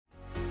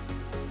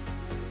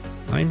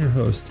I'm your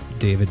host,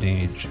 David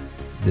Nage.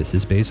 This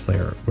is Base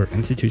Layer, where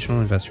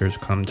institutional investors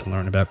come to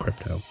learn about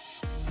crypto.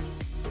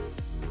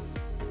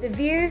 The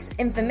views,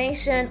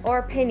 information, or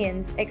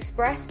opinions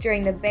expressed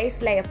during the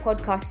Base Layer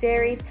podcast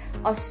series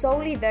are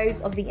solely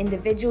those of the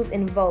individuals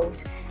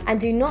involved and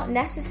do not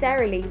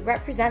necessarily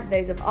represent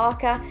those of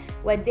Arca,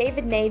 where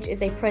David Nage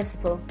is a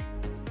principal.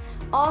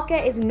 Arca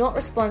is not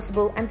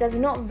responsible and does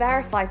not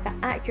verify the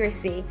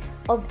accuracy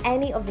of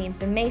any of the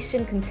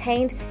information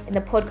contained in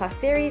the podcast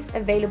series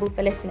available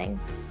for listening.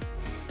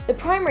 The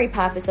primary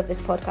purpose of this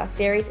podcast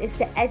series is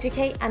to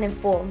educate and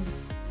inform.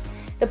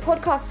 The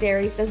podcast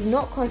series does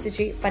not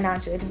constitute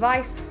financial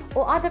advice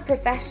or other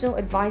professional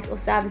advice or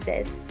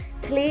services.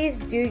 Please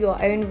do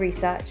your own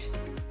research.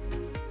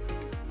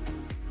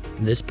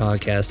 This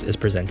podcast is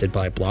presented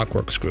by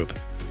Blockworks Group,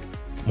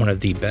 one of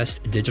the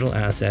best digital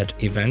asset,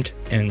 event,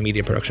 and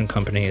media production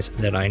companies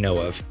that I know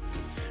of.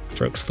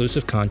 For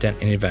exclusive content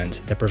and events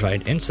that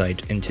provide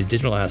insight into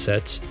digital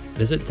assets,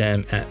 visit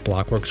them at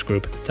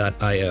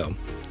blockworksgroup.io.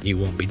 You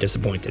won't be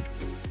disappointed.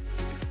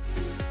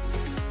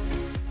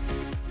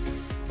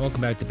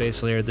 Welcome back to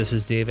Base Layer. This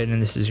is David,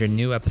 and this is your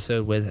new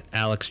episode with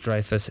Alex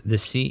Dreyfus, the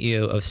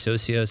CEO of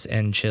Socios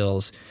and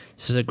Chills.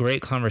 This is a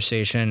great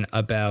conversation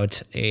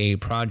about a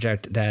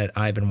project that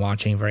I've been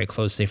watching very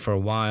closely for a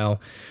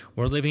while.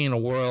 We're living in a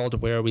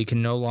world where we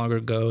can no longer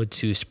go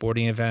to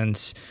sporting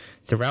events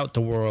throughout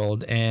the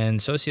world, and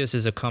Socios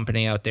is a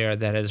company out there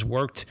that has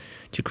worked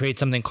to create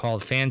something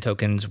called fan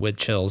tokens with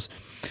Chills.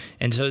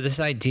 And so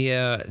this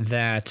idea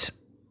that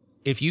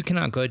if you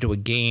cannot go to a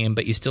game,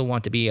 but you still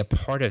want to be a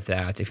part of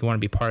that, if you want to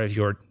be part of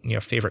your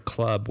favorite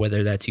club,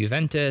 whether that's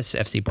Juventus,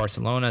 FC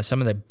Barcelona, some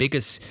of the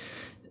biggest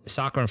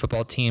soccer and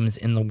football teams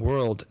in the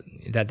world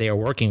that they are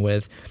working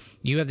with,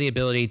 you have the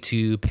ability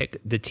to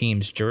pick the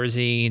team's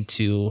jersey,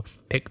 to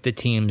pick the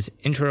team's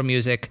intro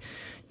music,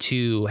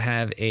 to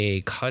have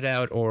a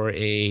cutout or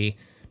a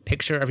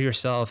picture of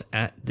yourself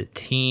at the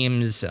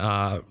team's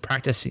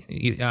practice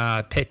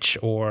pitch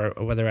or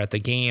whether at the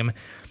game.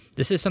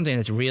 This is something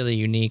that's really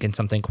unique and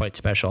something quite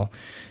special.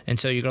 And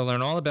so you're going to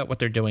learn all about what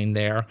they're doing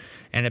there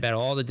and about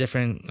all the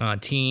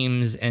different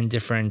teams and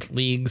different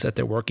leagues that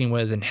they're working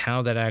with and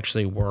how that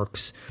actually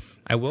works.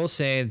 I will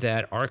say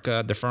that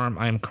Arca, the firm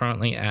I'm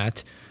currently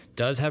at,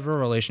 does have a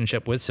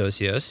relationship with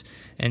Socios.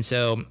 And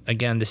so,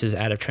 again, this is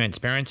out of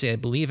transparency. I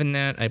believe in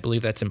that. I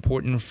believe that's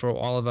important for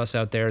all of us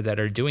out there that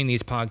are doing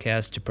these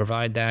podcasts to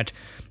provide that.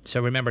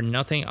 So remember,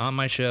 nothing on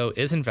my show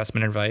is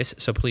investment advice,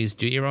 so please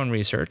do your own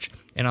research.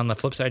 And on the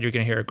flip side, you're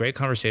going to hear a great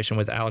conversation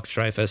with Alex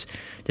Dreyfus,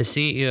 the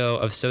CEO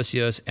of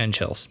Socios and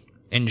Chills.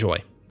 Enjoy.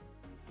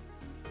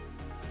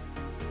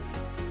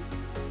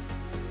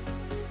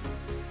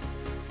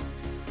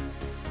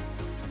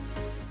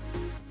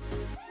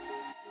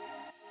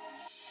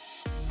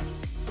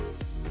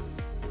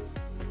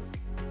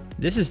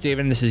 This is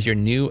David, and this is your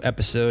new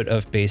episode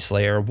of Base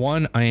Layer.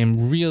 One I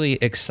am really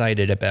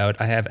excited about.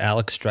 I have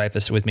Alex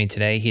Dreyfus with me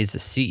today. He's the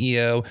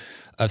CEO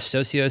of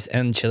Socios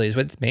and Chills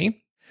with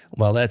me.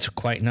 Well, that's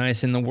quite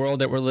nice in the world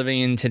that we're living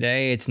in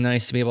today. It's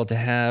nice to be able to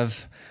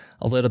have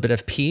a little bit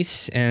of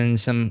peace and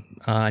some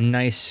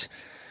nice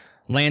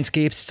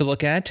landscapes to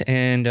look at,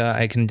 and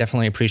I can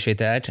definitely appreciate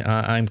that.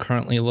 I'm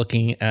currently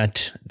looking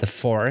at the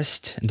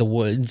forest, the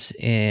woods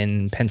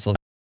in Pennsylvania.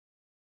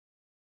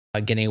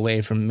 Getting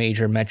away from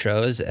major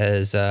metros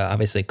as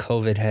obviously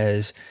COVID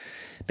has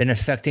been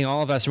affecting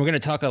all of us. And we're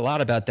going to talk a lot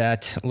about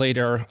that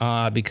later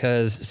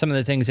because some of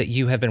the things that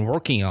you have been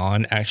working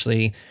on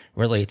actually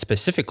relate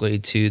specifically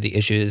to the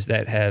issues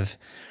that have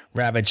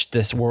ravaged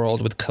this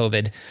world with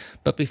COVID.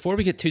 But before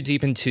we get too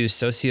deep into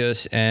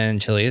Socios and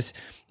Chills,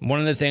 one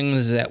of the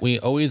things that we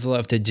always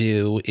love to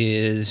do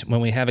is when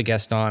we have a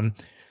guest on,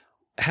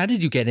 how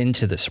did you get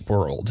into this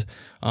world?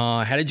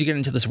 How did you get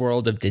into this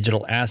world of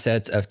digital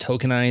assets, of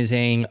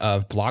tokenizing,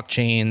 of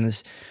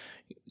blockchains?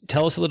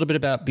 Tell us a little bit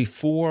about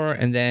before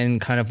and then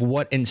kind of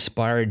what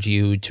inspired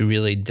you to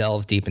really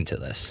delve deep into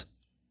this.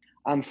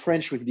 I'm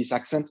French with this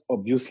accent,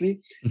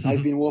 obviously. Mm-hmm.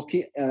 I've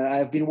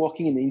been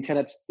working in the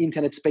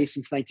internet space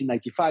since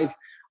 1995.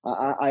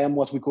 I am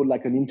what we call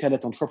like an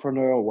internet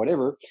entrepreneur or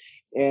whatever.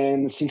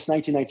 And since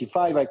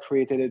 1995, I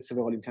created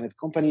several internet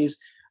companies.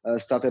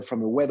 Started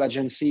from a web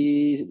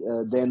agency,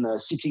 then a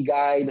City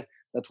Guide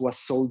that was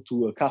sold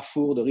to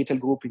Carrefour, the retail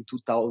group, in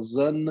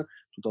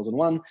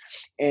 2001.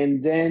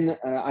 And then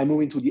I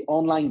moved into the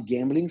online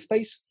gambling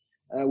space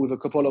with a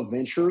couple of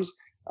ventures.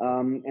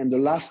 And the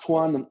last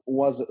one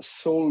was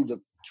sold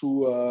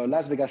to a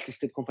Las Vegas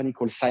listed company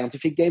called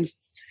Scientific Games.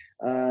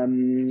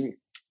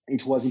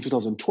 It was in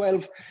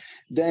 2012.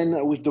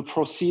 Then with the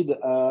proceed,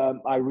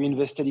 I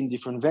reinvested in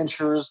different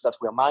ventures that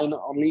were mine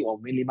only or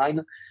mainly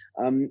mine.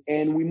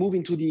 And we moved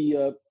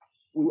into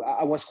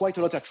I was quite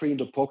a lot actually in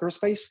the poker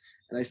space,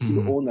 and I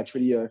still own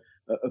actually a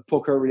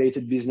poker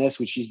related business,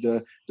 which is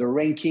the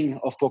ranking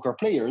of poker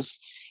players.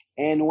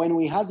 And when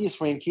we had this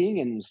ranking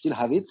and still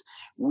have it,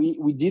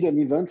 we did an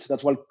event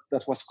that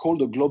was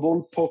called the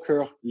Global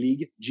Poker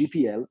League,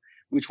 GPL,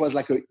 which was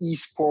like an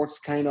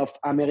esports kind of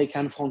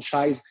American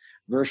franchise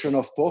version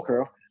of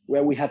poker,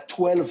 where we had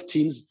 12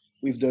 teams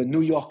with the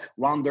New York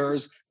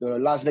Rounders, the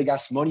Las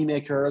Vegas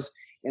Moneymakers,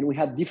 and we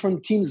had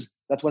different teams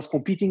that was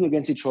competing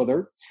against each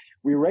other.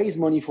 We raised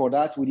money for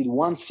that. We did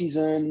one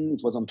season.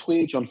 It was on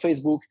Twitch, on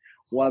Facebook.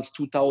 Was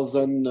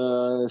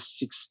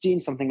 2016,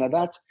 something like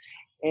that.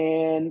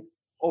 And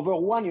over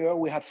 1 year,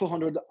 we had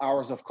 400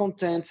 hours of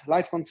content,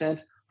 live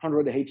content,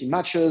 180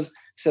 matches,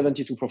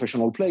 72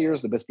 professional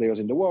players, the best players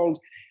in the world.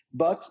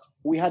 But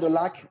we had a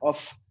lack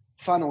of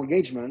fan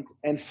engagement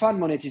and fan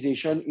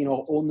monetization in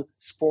our own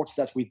sports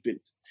that we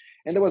built.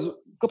 And there was a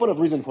couple of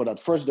reasons for that.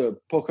 First, the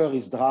poker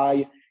is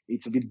dry.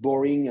 It's a bit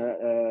boring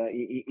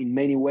in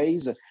many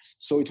ways.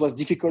 So it was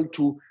difficult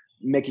to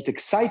make it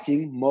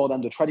exciting more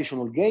than the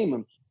traditional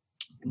game.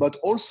 But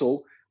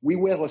also, we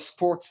were a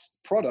sports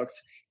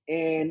product,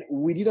 and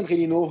we didn't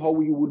really know how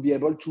we would be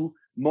able to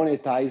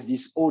monetize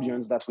this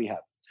audience that we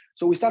have.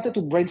 So we started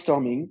to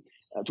brainstorm.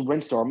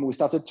 We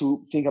started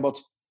to think about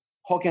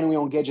how can we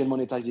engage and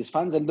monetize these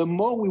fans. And the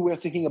more we were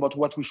thinking about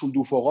what we should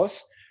do for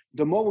us,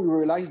 the more we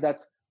realized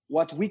that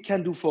what we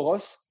can do for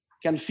us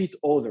can fit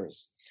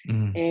others.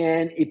 Mm.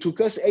 And it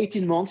took us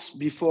 18 months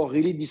before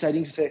really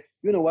deciding to say,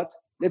 you know what,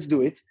 let's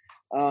do it.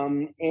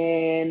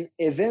 And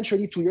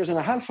eventually 2.5 years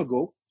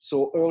ago,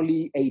 so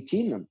early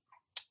 18,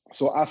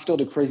 so after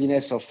the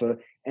craziness of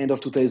end of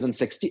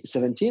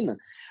 2017,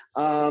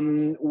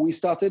 we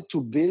started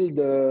to build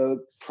a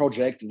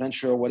project,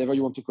 venture, whatever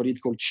you want to call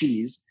it, called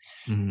Chiliz.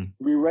 Mm-hmm.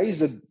 We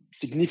raised a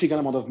significant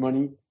amount of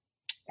money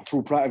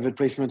through private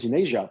placement in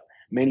Asia,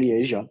 mainly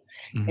Asia.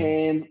 Mm-hmm.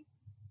 And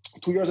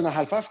 2.5 years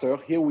after,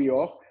 here we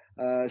are,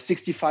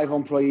 65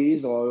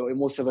 employees or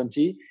almost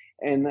 70.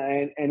 And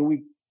I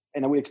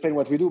will explain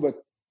what we do,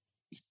 but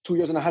 2.5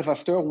 years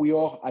after, we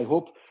are, I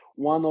hope,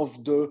 one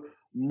of the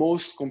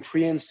most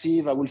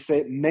comprehensive, I will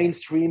say,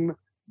 mainstream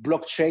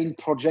blockchain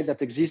project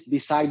that exists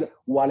beside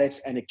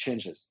wallets and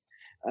exchanges.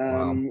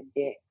 Wow.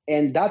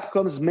 And that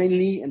comes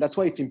mainly, and that's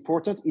why it's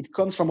important, it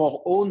comes from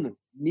our own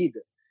need.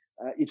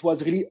 It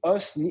was really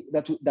us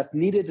that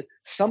needed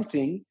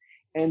something.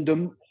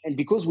 And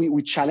because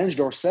we challenged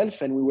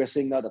ourselves and we were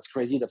saying, no, that's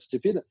crazy, that's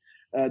stupid.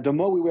 The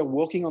more we were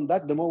working on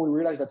that, the more we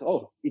realized that,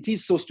 oh, it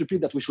is so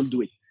stupid that we should do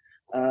it.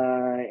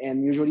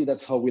 And usually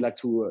that's how we like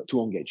to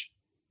engage.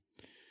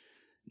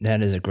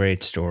 That is a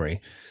great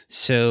story.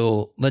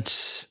 So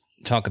let's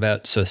talk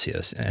about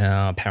Socios,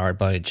 powered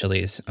by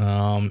Chiliz.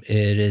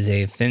 It is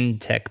a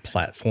fintech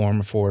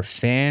platform for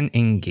fan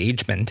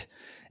engagement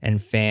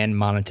and fan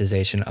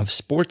monetization of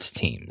sports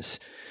teams.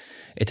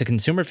 It's a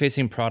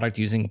consumer-facing product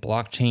using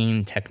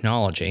blockchain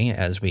technology,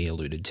 as we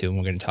alluded to, and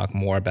we're going to talk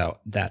more about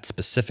that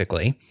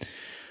specifically.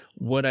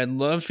 What I'd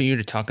love for you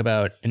to talk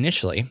about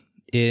initially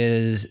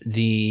is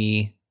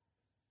the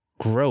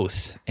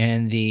growth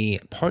and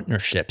the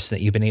partnerships that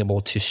you've been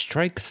able to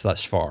strike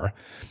thus far.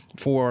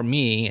 For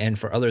me and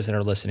for others that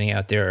are listening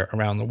out there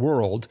around the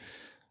world,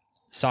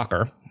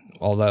 soccer,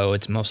 although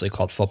it's mostly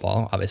called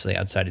football, obviously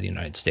outside of the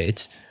United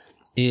States,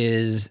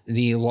 is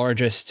the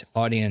largest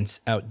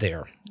audience out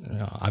there.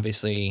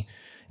 Obviously,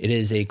 it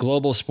is a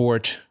global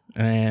sport,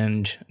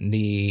 and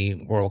the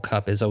World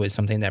Cup is always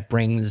something that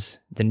brings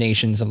the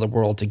nations of the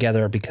world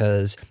together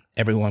because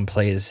everyone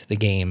plays the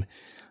game,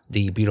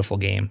 the beautiful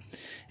game.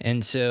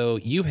 And so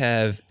you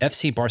have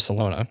FC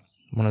Barcelona,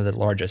 one of the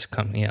largest,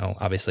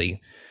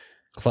 obviously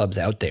clubs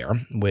out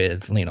there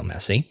with Lionel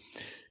Messi,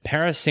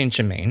 Paris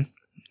Saint-Germain,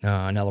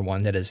 another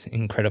one that is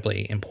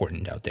incredibly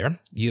important out there,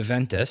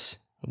 Juventus,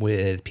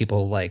 with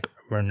people like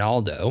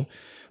Ronaldo,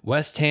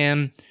 West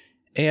Ham,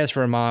 AS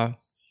Roma,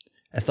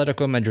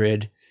 Atletico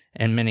Madrid,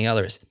 and many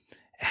others.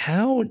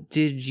 How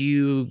did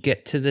you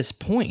get to this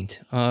point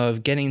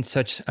of getting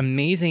such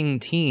amazing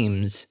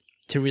teams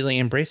to really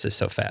embrace this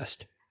so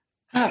fast?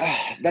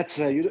 That's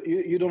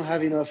you don't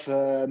have enough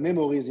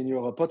memories in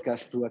your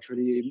podcast to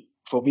actually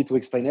for me to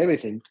explain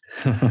everything.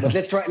 But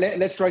let's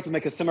try to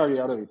make a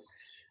summary out of it.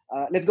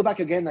 Let's go back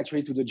again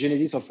actually to the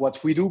genesis of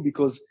what we do,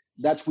 because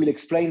that will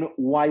explain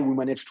why we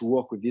managed to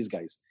work with these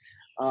guys.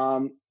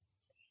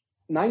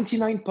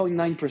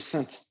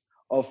 99.9%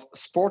 of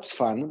sports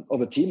fans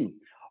of a team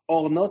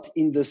are not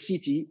in the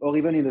city or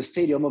even in the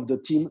stadium of the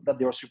team that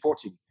they are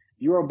supporting.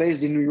 You are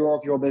based in New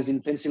York, you're based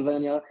in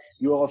Pennsylvania,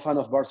 you are a fan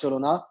of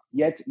Barcelona,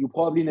 yet you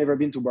probably never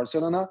been to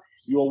Barcelona.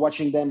 You are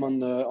watching them on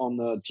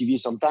TV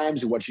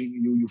sometimes,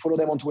 you follow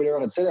them on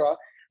Twitter, etc.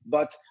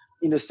 But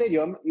in the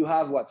stadium, you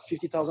have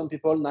 50,000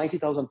 people,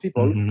 90,000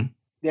 people. Mm-hmm.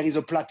 There is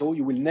a plateau.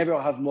 You will never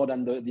have more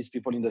than these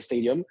people in the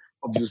stadium,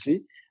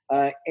 obviously.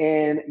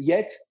 And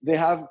yet they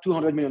have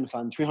 200 million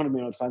fans, 300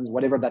 million fans,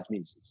 whatever that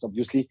means. It's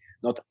obviously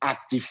not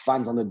active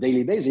fans on a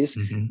daily basis,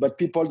 mm-hmm. but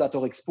people that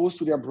are exposed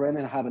to their brand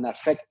and have an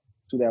effect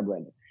to their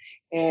brand.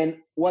 And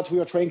what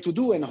we are trying to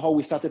do and how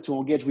we started to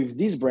engage with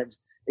these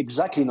brands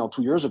exactly now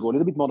 2 years ago, a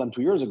little bit more than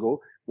 2 years ago,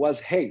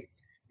 was, hey,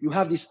 you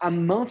have this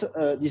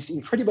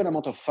incredible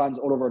amount of fans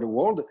all over the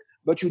world,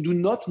 but you do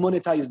not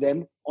monetize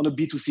them on a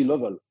B2C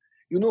level.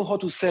 You know how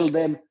to sell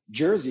them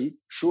jersey,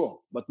 sure,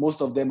 but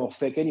most of them are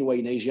fake anyway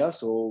in Asia,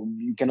 so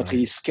you cannot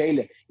really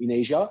scale in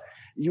Asia.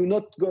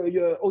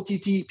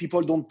 OTT,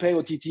 people don't pay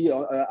OTT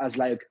as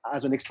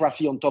an extra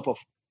fee on top of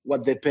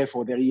what they pay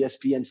for their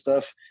ESPN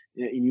stuff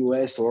in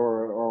US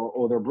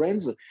or other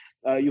brands.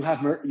 You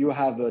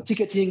have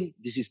ticketing.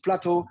 This is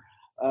Plateau.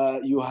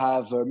 You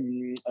have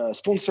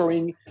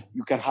sponsoring.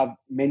 You can have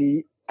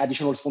many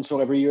additional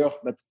sponsors every year,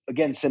 but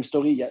again, same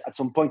story. At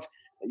some point,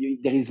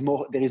 there is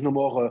no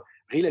more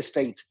real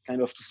estate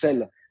kind of to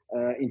sell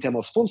in terms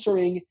of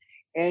sponsoring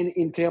and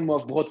in terms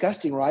of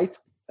broadcasting. Right,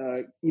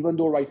 even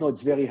though right now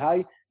it's very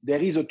high, there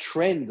is a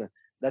trend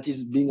that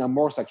is being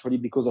amorphous actually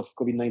because of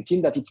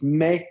COVID-19 that it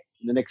may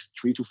in the next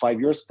 3 to 5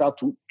 years start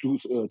to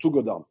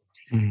go down.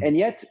 Mm-hmm. And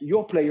yet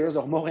your players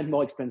are more and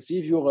more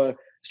expensive. Your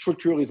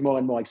structure is more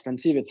and more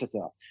expensive,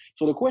 etc.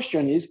 So the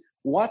question is,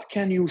 what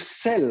can you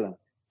sell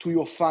to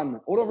your fan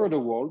all over the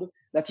world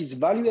that is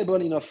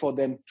valuable enough for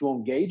them to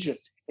engage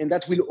and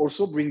that will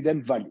also bring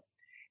them value?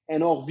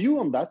 And our view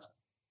on that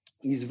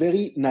is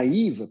very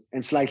naive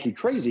and slightly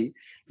crazy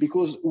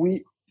because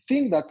we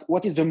think that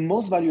what is the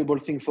most valuable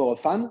thing for a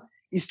fan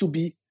is to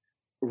be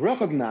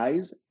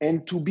recognized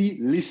and to be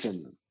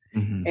listened.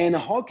 Mm-hmm. And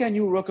how can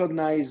you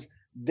recognize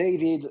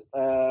David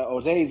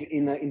or Dave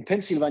in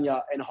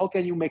Pennsylvania, and how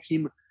can you make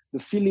him the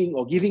feeling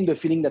or giving the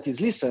feeling that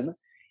is listened?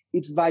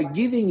 It's by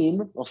giving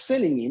him or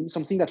selling him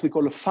something that we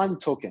call a fan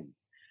token.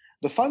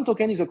 The fan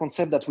token is a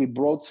concept that we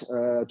brought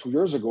 2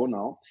 years ago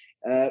now,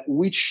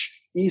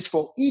 which is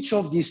for each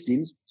of these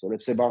teams. So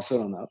let's say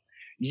Barcelona,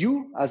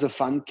 you as a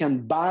fan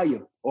can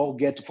buy or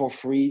get for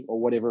free or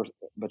whatever,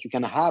 but you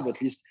can have at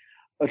least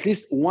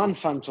one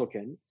fan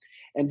token.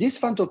 And this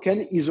fan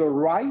token is a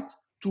right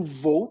to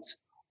vote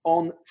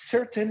on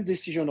certain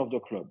decision of the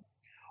club.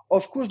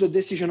 Of course, the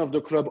decision of the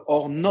club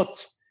are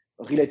not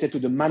related to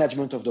the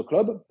management of the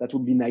club. That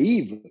would be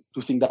naive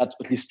to think that,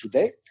 at least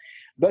today,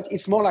 but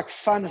it's more like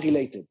fan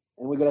related.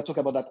 And we're going to talk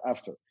about that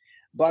after.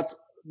 But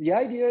the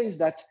idea is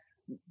that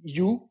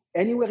you,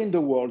 anywhere in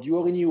the world,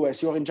 you're in the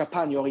US, you're in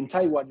Japan, you're in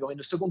Taiwan, you're in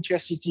a second tier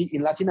city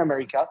in Latin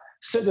America,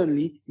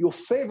 suddenly your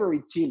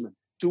favorite team,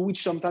 to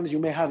which sometimes you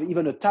may have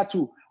even a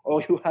tattoo,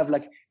 or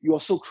you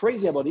are so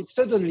crazy about it,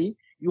 suddenly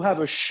you have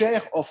a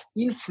share of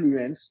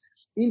influence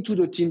into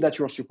the team that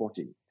you're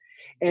supporting.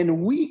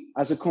 And we,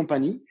 as a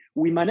company,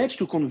 we managed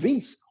to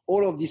convince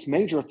all of these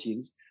major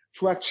teams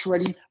to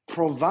actually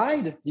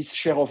provide this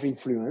share of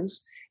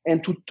influence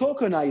and to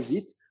tokenize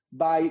it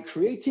by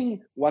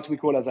creating what we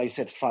call, as I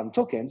said, fan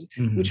tokens,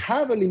 mm-hmm. which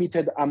have a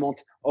limited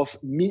amount of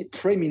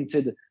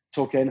pre-minted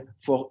token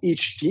for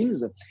each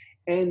teams.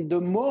 And the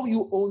more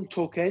you own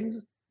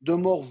tokens, the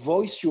more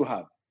voice you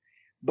have.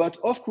 But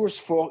of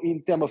course,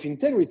 in terms of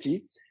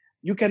integrity,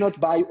 you cannot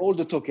buy all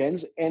the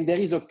tokens, and there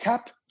is a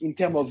cap in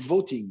terms of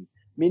voting,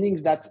 meaning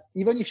that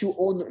even if you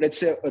own, let's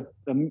say,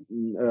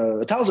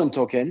 1,000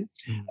 token,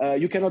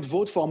 you cannot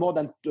vote for more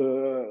than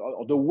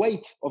the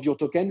weight of your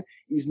token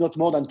is not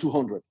more than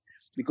 200.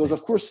 Because,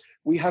 of course,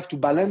 we have to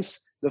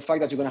balance the fact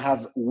that you're going to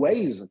have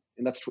whales,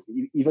 and that's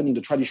even in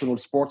the traditional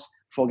sports,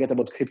 forget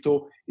about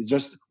crypto, it's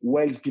just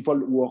whales, people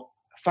who are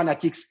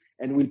fanatics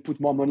and will put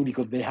more money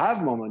because they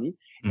have more money,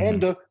 mm-hmm.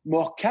 and the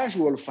more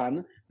casual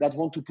fan that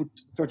want to put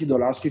 $30,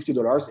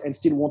 $50 and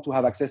still want to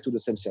have access to the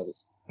same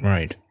service.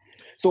 Right.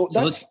 So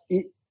that's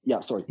it. Yeah,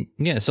 sorry.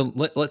 Yeah, so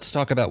let's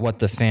talk about what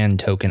the fan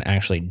token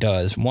actually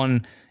does.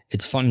 One,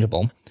 it's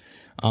fungible.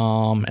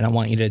 And I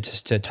want you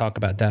to talk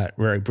about that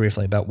very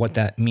briefly, about what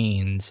that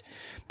means.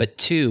 But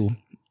two,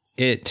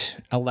 it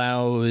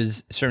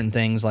allows certain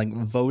things like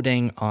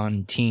voting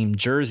on team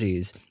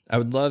jerseys. I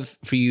would love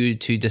for you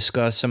to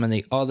discuss some of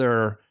the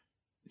other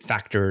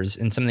factors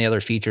and some of the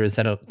other features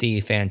that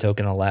the fan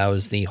token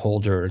allows the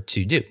holder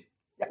to do.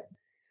 Yeah.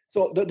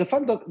 So the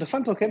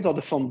fan tokens are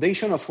the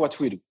foundation of what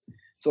we do.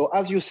 So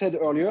as you said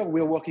earlier,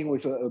 we're working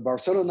with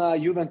Barcelona,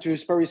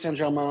 Juventus, Paris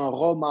Saint-Germain,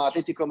 Roma,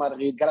 Atletico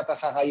Madrid,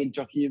 Galatasaray in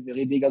Turkey,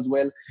 very big as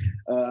well.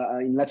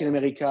 In Latin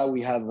America,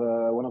 we have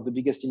one of the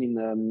biggest teams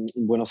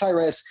in Buenos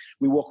Aires.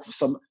 We work with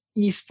some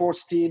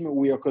esports team.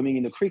 We are coming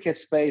in the cricket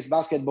space,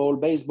 basketball,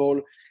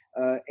 baseball.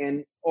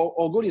 And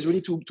our goal is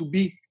really to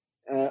be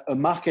a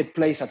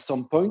marketplace at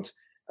some point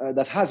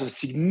that has a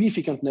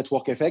significant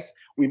network effect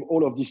with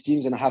all of these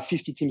teams, and have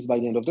 50 teams by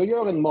the end of the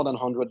year and more than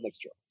 100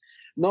 next year.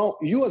 Now,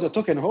 you as a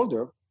token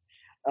holder,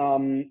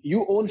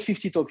 you own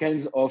 50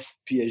 tokens of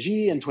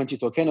PSG and 20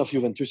 tokens of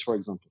Juventus, for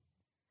example.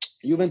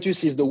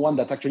 Juventus is the one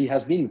that actually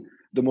has been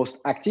the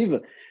most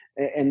active.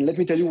 And let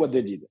me tell you what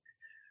they did.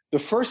 The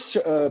first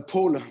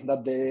poll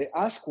that they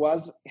asked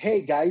was,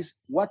 hey, guys,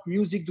 what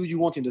music do you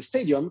want in the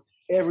stadium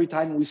every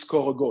time we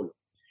score a goal?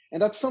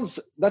 And that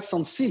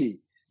sounds silly.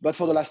 But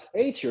for the last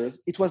 8 years,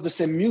 it was the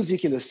same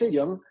music in the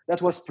stadium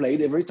that was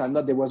played every time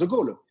that there was a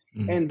goal.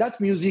 Mm. And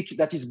that music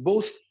that is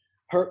both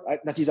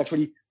that is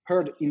actually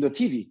heard in the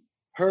TV,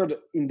 heard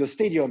in the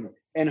stadium,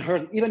 and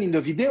heard even in the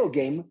video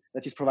game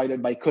that is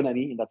provided by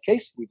Konami in that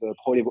case with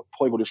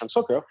Pro Evolution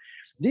Soccer.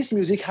 This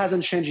music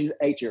hasn't changed in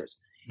 8 years.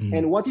 Mm.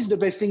 And what is the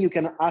best thing you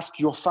can ask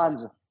your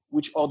fans,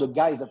 which are the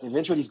guys that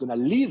eventually is going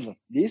to live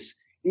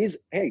this,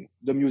 is, hey,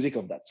 the music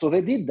of that. So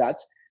they did that.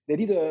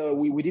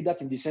 We did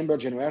that in December,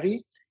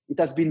 January. It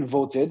has been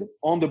voted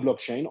on the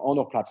blockchain, on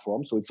our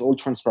platform, so it's all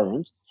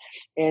transparent.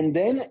 And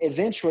then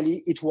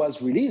eventually it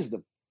was released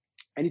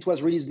And it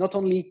was released not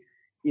only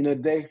in a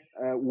day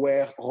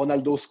where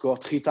Ronaldo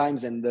scored 3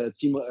 times and the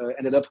team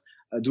ended up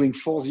doing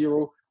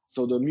 4-0.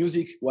 So the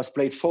music was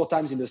played 4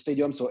 times in the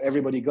stadium, so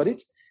everybody got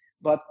it.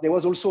 But there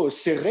was also a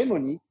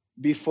ceremony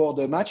before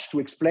the match to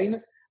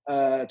explain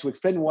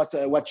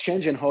what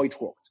changed and how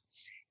it worked.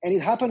 And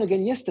it happened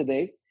again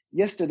yesterday.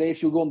 Yesterday,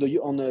 if you go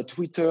on the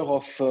Twitter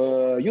of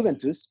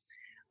Juventus,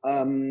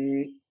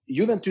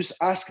 Juventus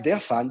asked their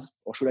fans,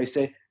 or should I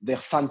say their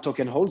fan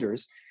token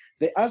holders,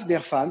 they asked their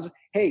fans,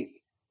 hey,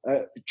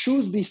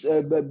 choose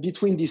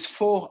between these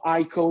 4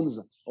 icons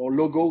or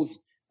logos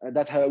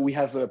that we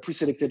have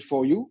pre-selected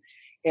for you.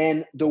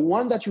 And the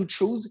one that you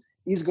choose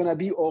is going to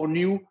be our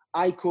new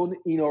icon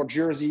in our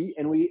jersey,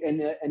 and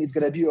it's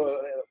going to be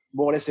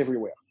more or less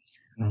everywhere.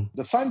 Mm.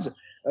 The fans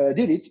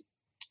did it.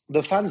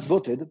 The fans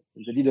voted.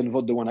 They didn't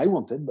vote the one I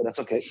wanted, but that's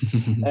okay.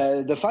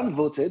 The fans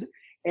voted.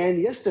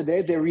 And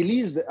yesterday they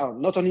released,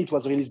 not only it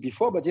was released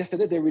before, but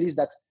yesterday they released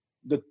that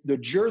the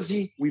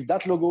jersey with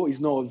that logo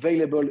is now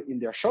available in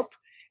their shop.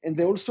 And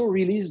they also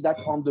released that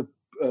on the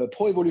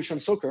Pro Evolution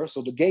Soccer,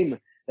 so the game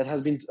that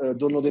has been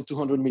downloaded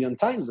 200 million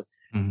times.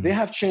 Mm-hmm. They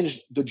have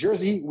changed the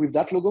jersey with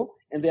that logo,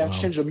 and they have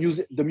changed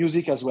the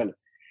music as well.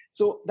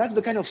 So that's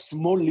the kind of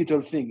small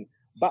little thing.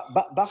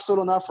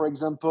 Barcelona, for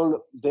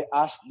example, they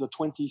asked the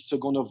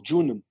 22nd of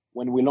June,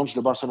 when we launched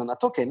the Barcelona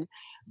token,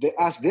 they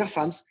asked their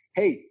fans,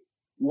 hey,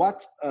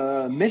 what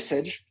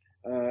message,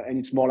 and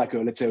it's more like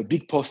let's say a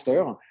big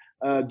poster,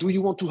 do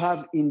you want to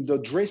have in the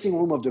dressing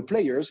room of the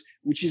players,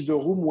 which is the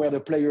room where the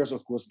players,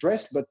 of course,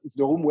 dress, but it's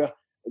the room where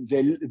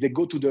they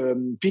go to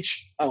the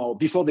pitch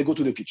before they go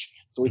to the pitch.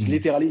 So it's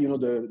literally,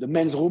 the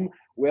men's room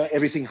where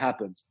everything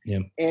happens. Yeah.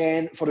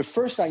 And for the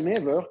first time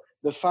ever,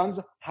 the fans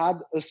had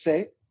a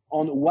say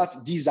on what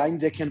design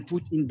they can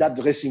put in that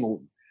dressing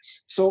room.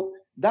 So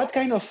that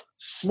kind of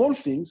small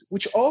things,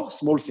 which are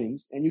small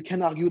things, and you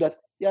can argue that,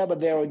 yeah, but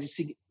they are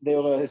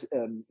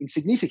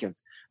insignificant.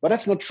 But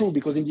that's not true,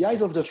 because in the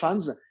eyes of the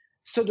fans,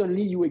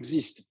 suddenly you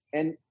exist.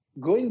 And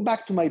going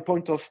back to my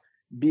point of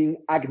being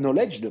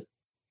acknowledged,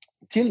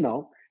 till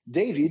now,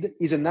 David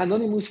is an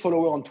anonymous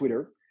follower on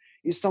Twitter.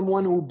 He's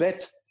someone who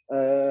bet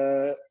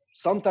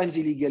sometimes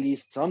illegally,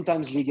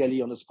 sometimes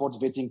legally on a sports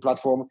betting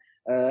platform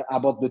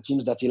about the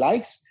teams that he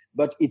likes,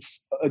 but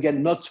it's,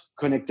 again, not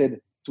connected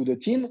to the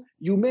team.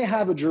 You may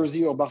have a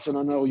jersey or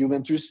Barcelona or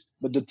Juventus,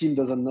 but the team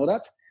doesn't know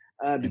that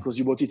because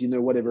you bought it in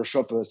a whatever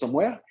shop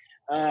somewhere.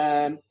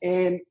 And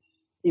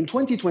in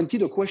 2020,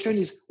 the question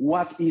is,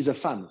 what is a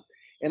fan?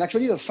 And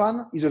actually, a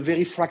fan is a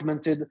very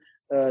fragmented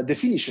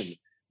definition.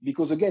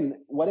 Because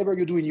again, whatever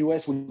you do in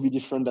US will be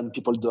different than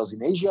people does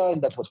in Asia,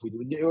 and that's what we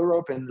do in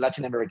Europe and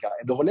Latin America.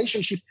 And the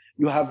relationship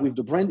you have with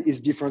the brand is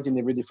different in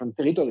every different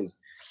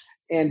territories.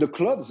 And the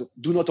clubs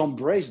do not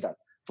embrace that.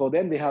 For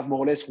them, they have more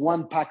or less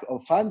one pack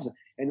of fans,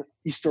 and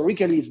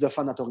historically it's the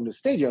fan that are in the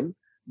stadium.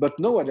 But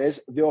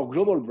nowadays, they are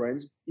global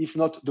brands, if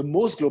not the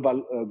most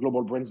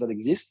global brands that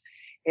exist.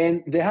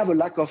 And they have a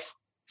lack of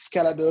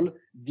scalable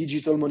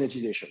digital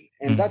monetization.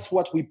 And that's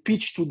what we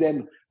pitched to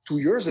them 2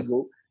 years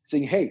ago,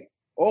 saying, hey,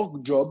 our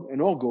job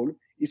and our goal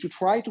is to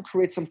try to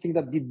create something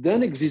that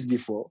didn't exist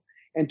before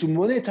and to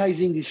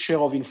monetizing this share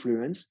of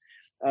influence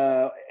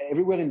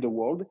everywhere in the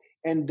world,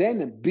 and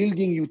then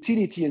building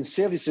utility and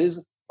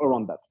services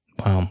around that.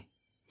 Wow.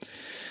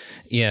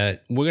 Yeah,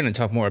 we're going to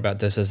talk more about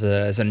this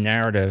as a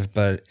narrative,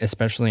 but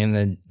especially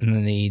in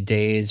the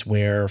days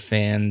where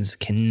fans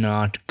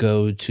cannot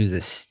go to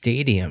the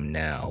stadium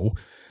now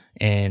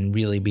and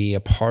really be a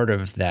part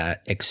of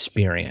that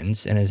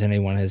experience. And as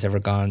anyone has ever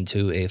gone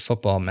to a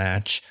football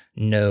match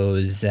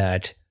knows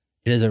that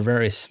it is a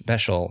very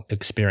special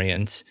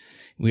experience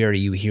where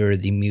you hear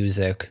the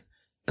music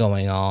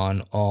going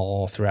on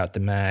all throughout the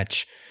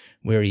match,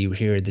 where you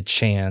hear the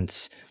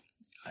chants.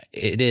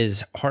 It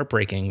is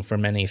heartbreaking for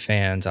many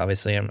fans,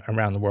 obviously,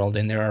 around the world.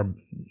 And there are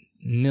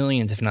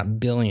millions, if not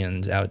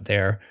billions, out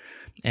there.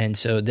 And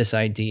so this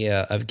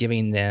idea of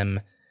giving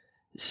them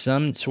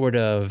some sort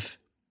of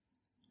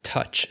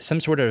touch,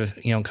 some sort of,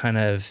 kind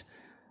of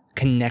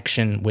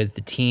connection with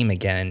the team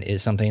again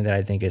is something that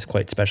I think is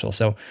quite special.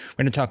 So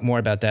we're going to talk more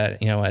about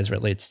that, as it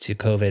relates to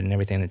COVID and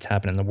everything that's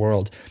happened in the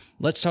world.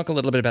 Let's talk a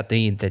little bit about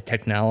the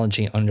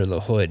technology under the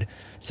hood.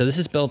 So this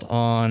is built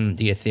on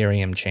the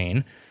Ethereum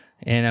chain,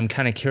 and I'm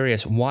kind of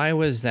curious, why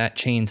was that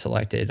chain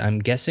selected? I'm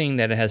guessing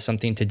that it has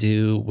something to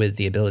do with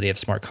the ability of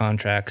smart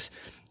contracts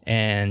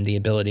and the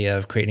ability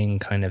of creating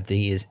kind of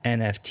these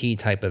NFT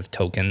type of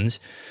tokens.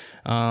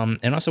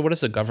 And also, what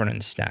does the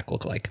governance stack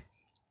look like?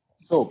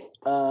 So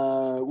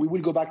we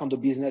will go back on the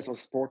business of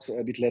sports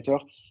a bit later.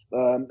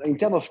 In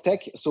terms of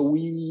tech, so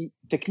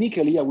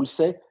technically, I will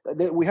say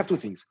that we have two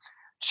things.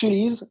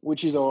 Chiliz,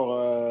 which is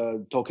our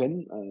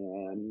token,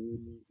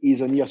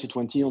 is an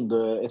ERC20 on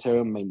the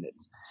Ethereum mainnet.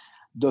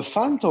 The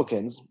fan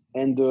tokens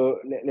and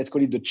let's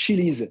call it the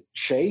Chiliz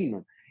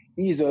chain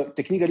is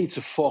technically it's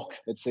a fork,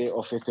 let's say,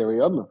 of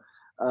Ethereum.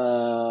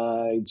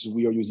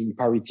 We are using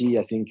Parity,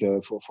 I think,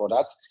 for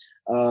that.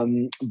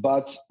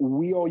 But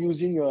we are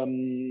using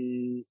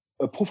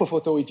a proof of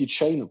authority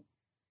chain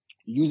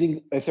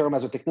using Ethereum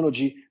as a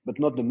technology, but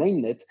not the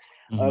mainnet.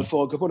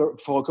 for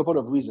a couple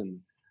of reasons.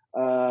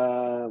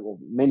 Well,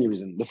 many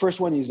reasons. The first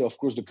one is, of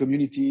course, the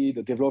community,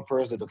 the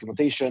developers, the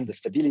documentation, the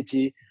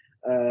stability,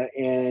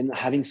 and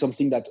having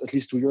something that at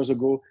least 2 years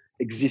ago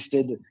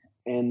existed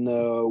and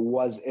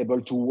was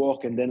able to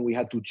work, and then we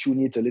had to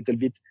tune it a little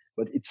bit,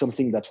 but it's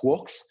something that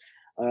works.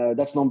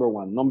 That's number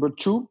one. Number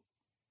two,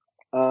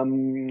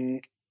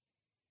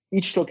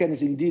 each token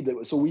is indeed,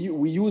 so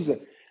we use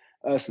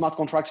smart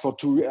contracts for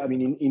two,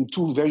 in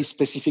two very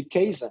specific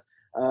cases.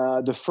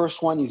 The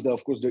first one is,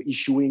 of course, the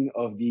issuing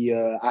of the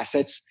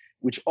assets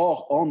which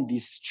are on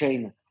this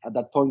chain at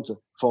that point,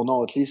 for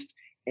now at least.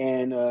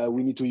 And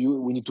we need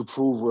to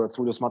prove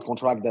through the smart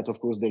contract that, of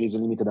course, there is a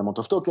limited amount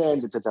of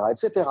tokens, etc.,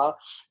 etc.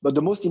 But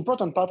the most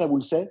important part, I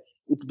will say,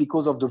 it's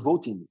because of the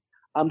voting.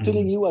 I'm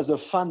telling you, as a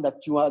fan, that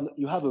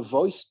you have a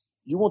voice.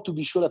 You want to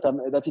be sure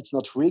that it's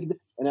not rigged,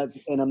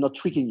 and I'm not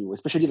tricking you,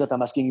 especially that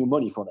I'm asking you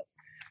money for that.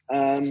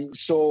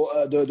 So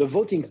the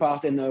voting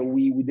part, and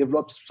we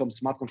developed some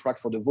smart contract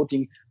for the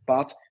voting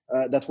part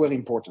that were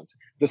important.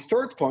 The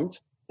third point,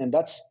 and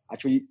that's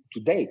actually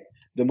today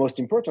the most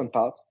important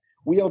part,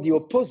 we are the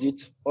opposite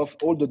of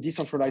all the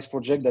decentralized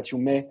projects that you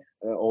may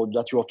or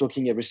that you are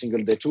talking every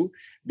single day to,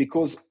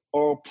 because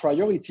our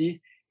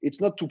priority,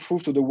 it's not to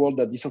prove to the world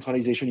that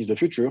decentralization is the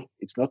future.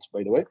 It's not,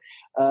 by the way,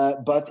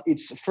 but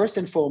it's first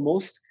and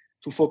foremost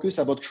to focus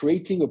about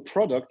creating a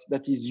product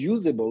that is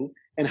usable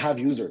and have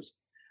users.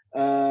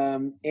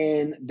 And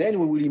then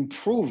we will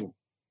improve,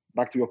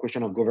 back to your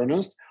question of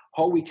governance,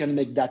 how we can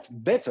make that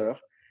better.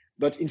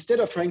 But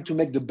instead of trying to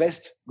make the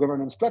best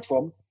governance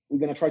platform, we're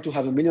going to try to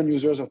have 1 million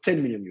users or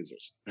 10 million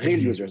users, real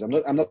users. I'm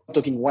not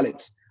talking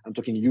wallets. I'm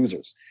talking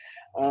users.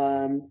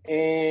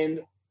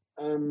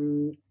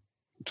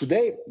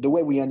 Today, the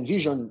way we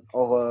envision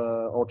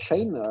our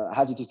chain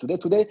as it is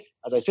today,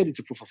 as I said, it's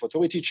a proof of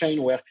authority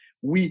chain where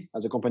we,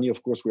 as a company,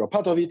 of course, we are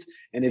part of it.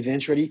 And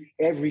eventually,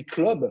 every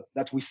club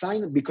that we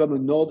sign become a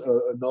node,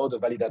 a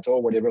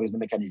validator, whatever is the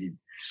mechanism.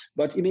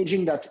 But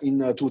imagine that in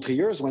 2 or 3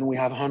 years, when we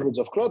have hundreds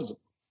of clubs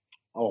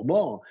or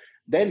more,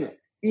 then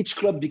each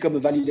club become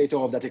a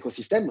validator of that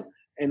ecosystem.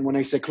 And when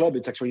I say club,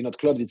 it's actually not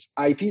clubs, it's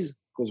IPs,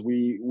 because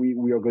we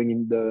are going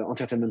in the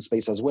entertainment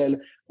space as well,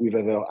 with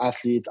other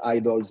athletes,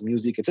 idols,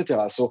 music,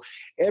 etc. So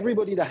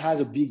everybody that has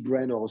a big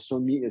brand or a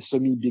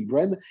semi-big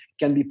brand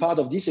can be part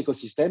of this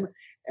ecosystem.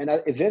 And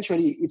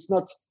eventually, it's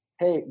not,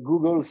 hey,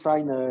 Google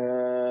sign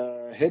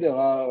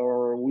Hedera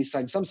or we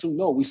sign Samsung.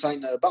 No, we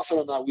sign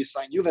Barcelona, we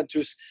sign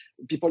Juventus,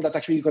 people that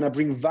actually going to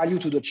bring value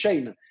to the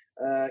chain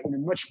in a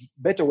much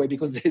better way,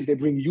 because they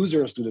bring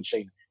users to the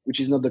chain, which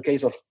is not the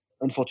case of,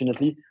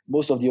 unfortunately,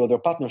 most of the other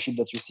partnerships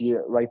that you see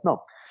right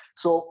now.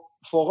 So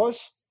for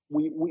us,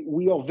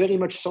 we are very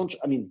much,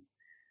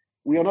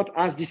 we are not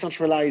as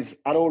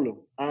decentralized at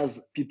all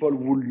as people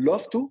would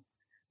love to,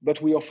 but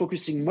we are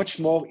focusing much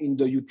more in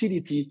the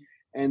utility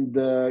and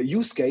the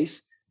use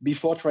case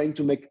before trying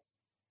to make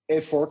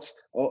efforts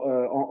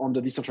on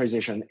the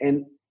decentralization.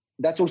 And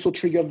that's also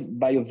triggered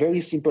by a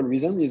very simple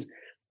reason, is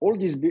all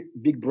these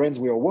big brands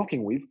we are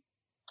working with,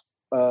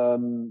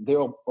 they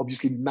are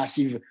obviously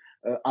massive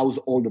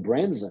household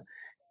brands.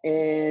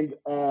 And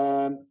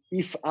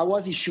if I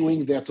was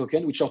issuing their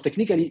token, which are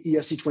technically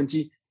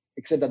ERC20,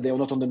 except that they are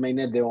not on the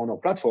mainnet, they are on our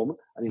platform,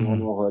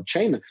 on our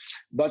chain.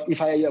 But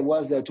if I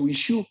was to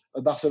issue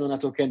a Barcelona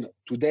token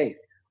today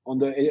on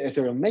the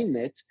Ethereum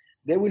mainnet,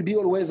 there will be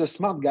always a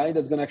smart guy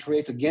that's going to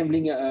create a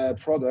gambling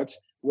product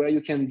where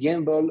you can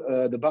gamble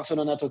the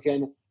Barcelona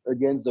token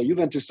against the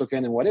Juventus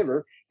token and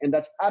whatever. And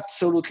that's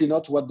absolutely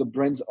not what the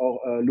brands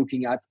are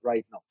looking at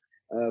right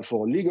now,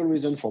 for legal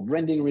reasons, for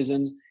branding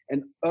reasons,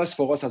 and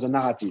for us as a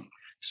narrative.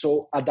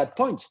 So at that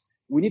point,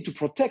 we need to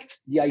protect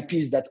the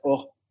IPs that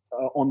are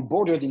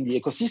onboarded in the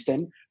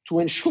ecosystem to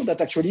ensure that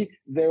actually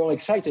they are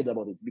excited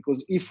about it.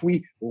 Because if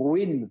we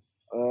win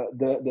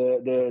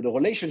the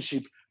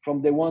relationship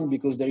from day one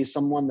because there is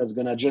someone that's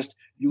going to just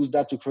use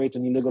that to create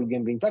an illegal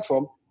gambling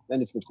platform,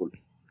 then it's not cool.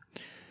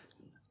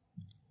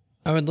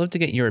 I would love to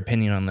get your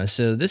opinion on this.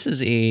 So this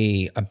is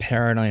a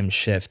paradigm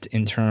shift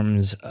in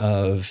terms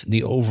of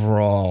the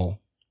overall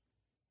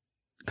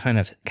kind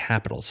of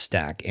capital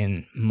stack,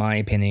 in my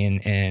opinion,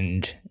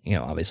 and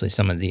obviously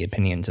some of the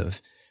opinions of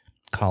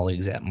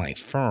colleagues at my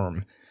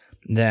firm,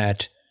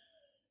 that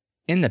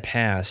in the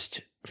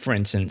past, for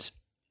instance,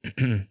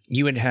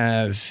 you would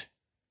have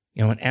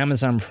an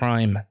Amazon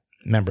Prime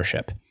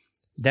membership.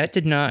 That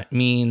did not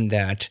mean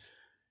that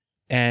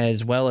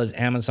as well as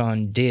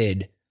Amazon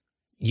did,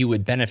 you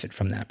would benefit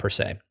from that per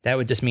se. That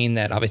would just mean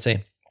that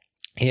obviously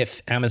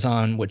if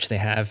Amazon, which they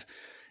have,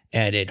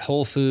 added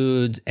Whole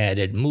Foods,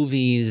 added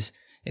movies,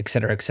 et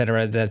cetera,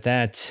 that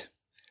 $7,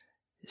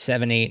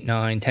 $8,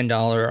 $9,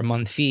 $10 a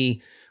month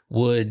fee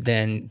would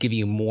then give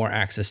you more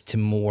access to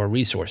more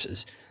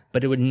resources.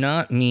 But it would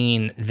not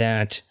mean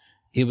that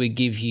it would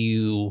give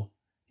you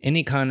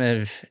any kind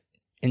of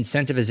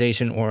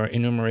incentivization or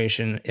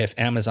enumeration if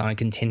Amazon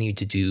continued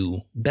to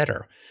do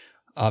better.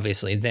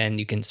 Obviously, then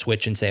you can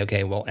switch and say,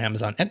 okay, well,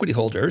 Amazon equity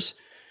holders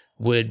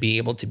would be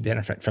able to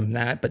benefit from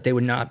that, but they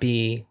would not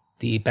be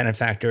the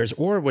benefactors,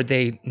 or would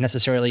they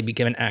necessarily be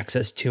given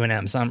access to an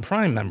Amazon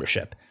Prime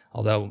membership?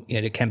 Although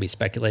it can be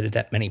speculated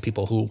that many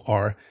people who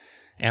are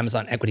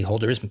Amazon equity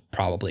holders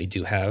probably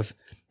do have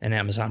an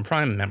Amazon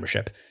Prime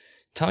membership.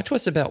 Talk to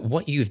us about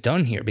what you've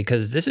done here,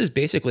 because this is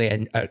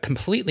basically a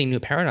completely new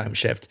paradigm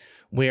shift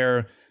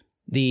where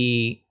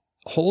the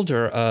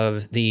holder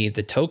of the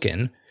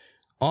token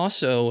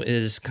also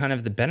is kind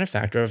of the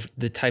benefactor of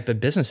the type of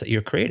business that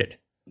you've created.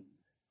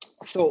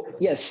 So,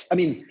 yes, I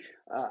mean,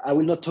 I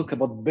will not talk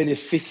about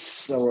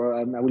benefits, or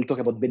I will talk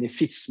about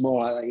benefits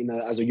more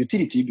as a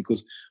utility,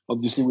 because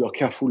obviously we are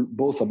careful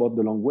both about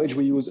the language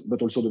we use,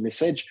 but also the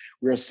message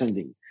we are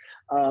sending.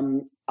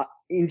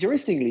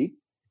 Interestingly,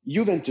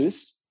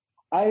 Juventus,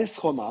 AS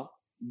Roma,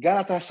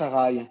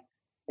 Galatasaray,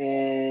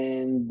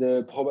 and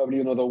probably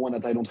another one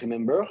that I don't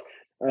remember,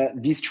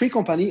 these three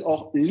companies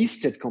are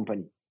listed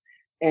companies.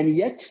 And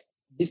yet,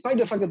 despite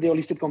the fact that they are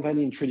listed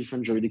company in three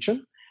different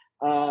jurisdictions,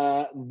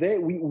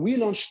 we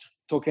launched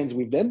tokens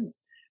with them,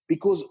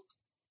 because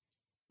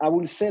I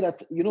will say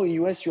that, in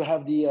US you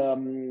have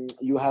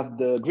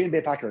the Green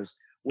Bay Packers,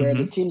 where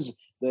the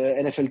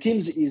NFL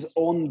teams is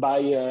owned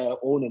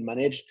and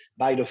managed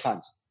by the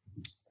fans.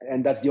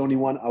 And that's the only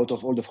one out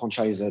of all the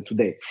franchises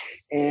today.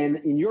 And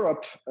in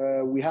Europe,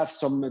 we have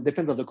some,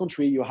 depends on the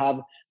country, you have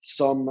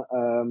some,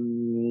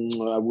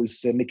 I will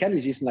say,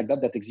 mechanisms like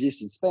that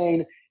exist in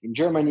Spain, in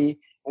Germany,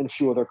 and a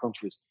few other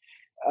countries.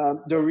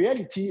 The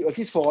reality, at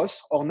least for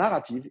us, our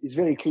narrative is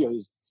very clear.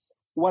 Is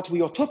what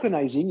we are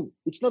tokenizing,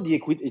 it's not the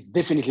equity, it's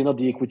definitely not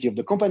the equity of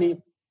the company.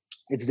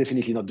 It's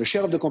definitely not the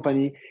share of the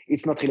company.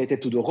 It's not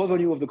related to the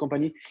revenue of the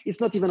company.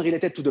 It's not even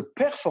related to the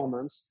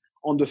performance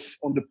on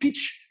the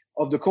pitch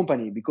of the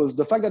company, because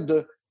the fact that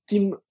the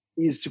team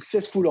is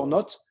successful or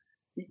not,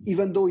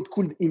 even though it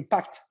could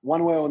impact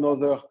one way or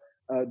another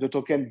the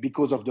token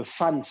because of the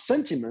fan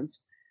sentiment,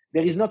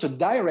 there is not a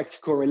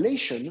direct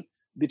correlation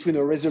between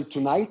a result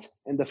tonight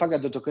and the fact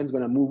that the token is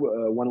going to move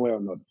one way or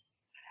another.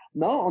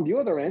 Now, on the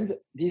other end,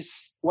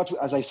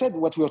 as I said,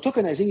 what we are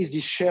tokenizing is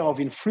this share of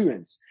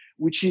influence,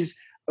 which is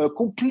a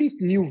complete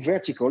new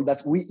vertical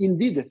that we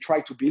indeed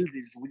try to build.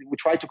 We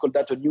try to call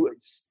that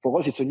for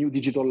us, it's a new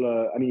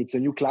digital, it's a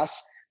new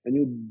class, a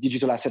new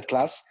digital asset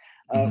class,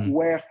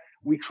 where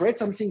we create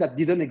something that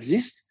didn't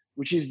exist,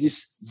 which is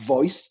this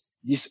voice,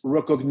 this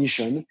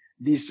recognition,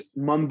 this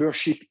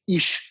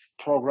membership-ish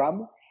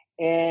program.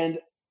 And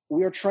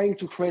we are trying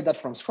to create that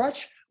from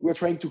scratch. We're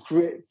trying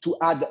to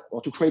add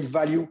or to create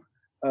value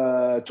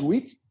to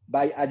it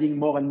by adding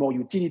more and more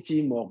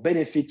utility, more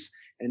benefits,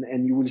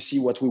 and you will see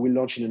what we will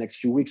launch in the next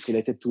few weeks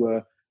related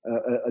to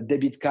a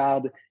debit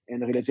card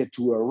and related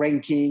to a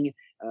ranking.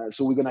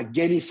 So we're going to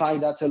gamify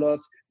that a lot.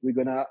 We're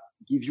going to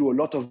give you a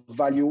lot of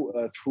value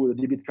through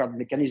the debit card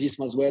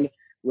mechanism as well,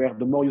 where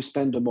the more you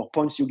spend, the more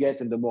points you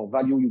get and the more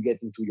value you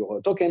get into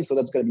your token. So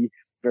that's going to be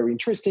very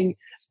interesting.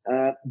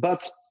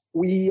 But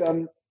we,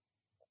 and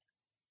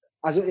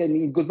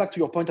it goes back to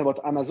your point about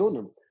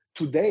Amazon.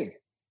 Today,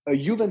 a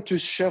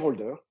Juventus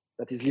shareholder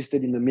that is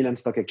listed in the Milan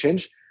Stock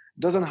Exchange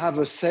doesn't have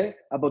a say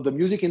about the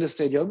music in the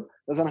stadium,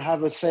 doesn't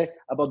have a say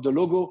about the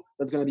logo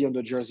that's going to be on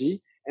the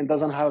jersey, and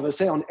doesn't have a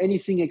say on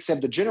anything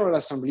except the General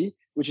Assembly,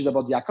 which is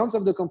about the accounts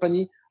of the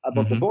company,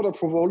 about the board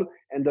approval,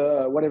 and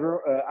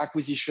whatever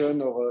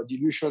acquisition or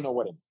dilution or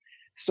whatever.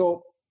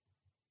 So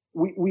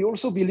we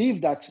also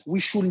believe that we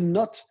should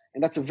not,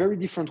 and that's a very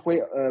different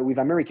way with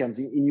Americans.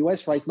 In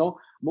US right now,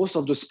 most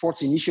of the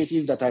sports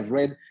initiatives that I've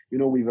read,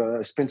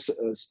 with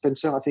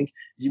Spencer, I think,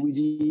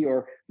 DVD,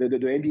 or the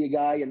NBA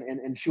guy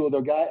and few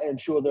other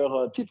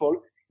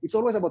people, it's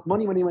always about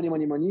money. We're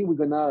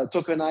gonna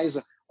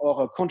tokenize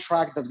our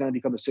contract that's gonna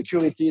become a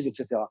securities,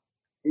 etc.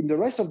 In the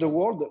rest of the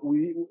world,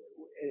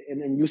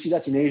 and you see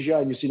that in Asia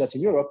and you see that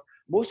in Europe,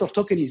 most of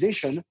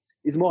tokenization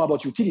is more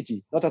about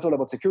utility, not at all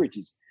about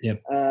securities.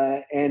 Yep.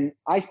 And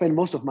I spend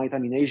most of my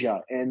time in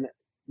Asia, and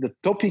the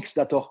topics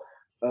that are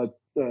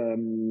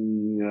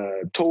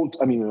told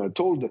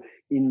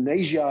in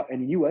Asia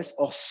and US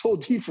are so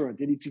different,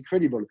 and it's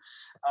incredible.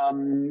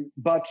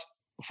 But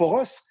for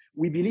us,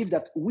 we believe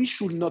that we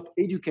should not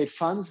educate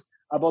fans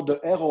about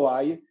the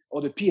ROI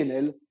or the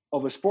P&L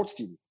of a sports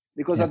team.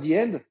 Because at the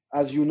end,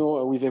 as you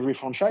know, with every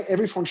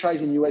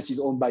franchise in US is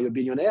owned by a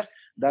billionaire.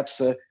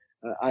 That's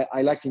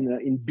I liked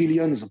in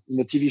Billions, in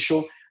the TV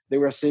show, they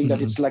were saying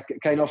that it's like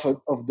kind of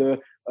the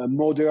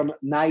modern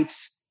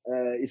Knights.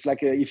 It's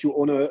like if you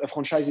own a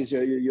franchise,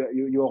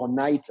 you're a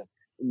knight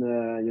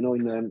nowadays.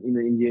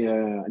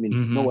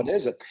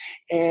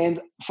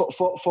 And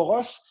for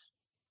us,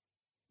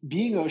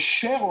 being a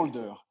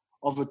shareholder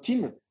of a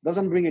team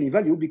doesn't bring any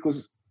value,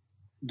 because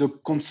the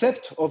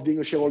concept of being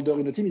a shareholder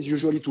in a team is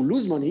usually to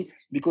lose money,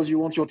 because you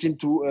want your team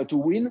to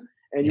win,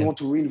 and you want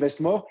to reinvest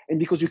more, and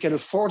because you can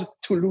afford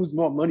to lose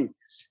more money.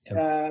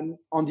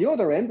 On the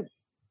other end,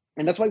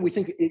 and that's why we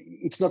think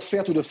it's not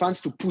fair to the fans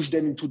to push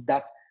them into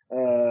that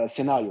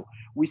scenario.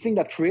 We think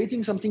that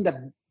creating something that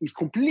is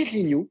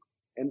completely new,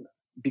 and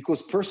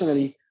because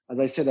personally, as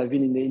I said, I've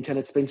been in the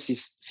internet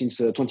space since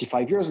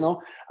 25 years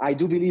now, I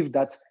do believe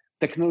that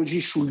technology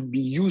should be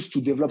used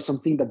to develop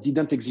something that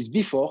didn't exist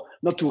before,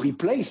 not to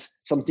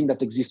replace something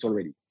that exists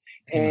already.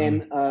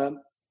 And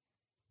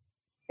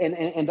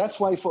that's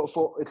why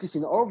for at least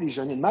in our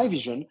vision, in my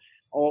vision,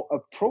 our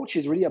approach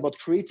is really about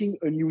creating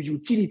a new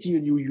utility, a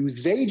new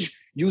usage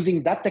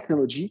using that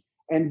technology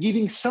and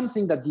giving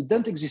something that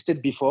didn't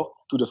existed before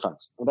to the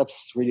fans. And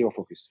that's really our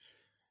focus.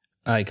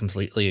 I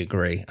completely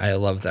agree. I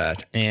love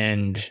that.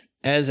 And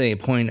as a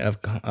point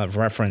of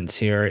reference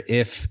here,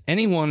 if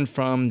anyone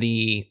from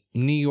the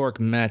New York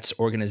Mets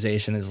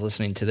organization is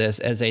listening to this,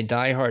 as a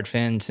diehard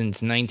fan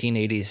since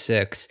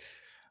 1986,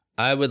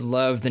 I would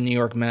love the New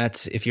York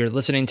Mets. If you're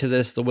listening to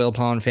this, the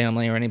Wilpon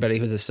family or anybody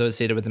who's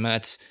associated with the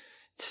Mets,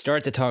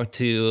 start to talk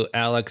to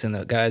Alex and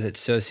the guys at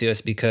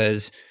Socios,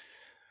 because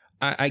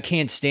I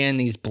can't stand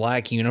these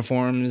black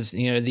uniforms.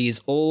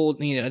 These old,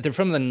 they're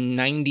from the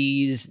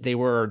 90s. They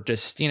were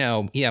just,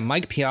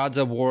 Mike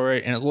Piazza wore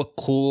it and it looked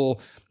cool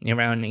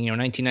around,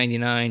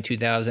 1999,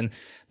 2000.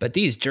 But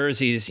these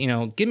jerseys,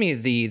 give me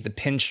the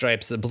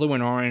pinstripes, the blue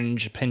and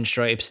orange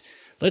pinstripes.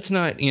 Let's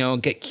not,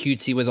 get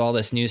cutesy with all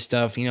this new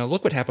stuff.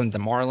 Look what happened to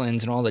the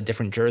Marlins and all the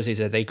different jerseys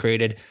that they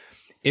created.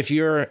 If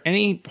you're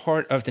any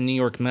part of the New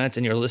York Mets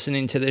and you're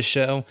listening to this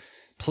show,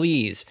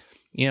 please,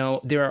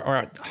 there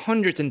are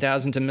hundreds and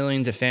thousands of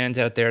millions of fans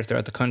out there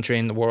throughout the country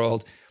and the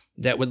world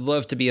that would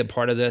love to be a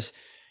part of this.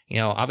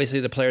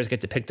 Obviously the players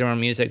get to pick their own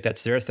music.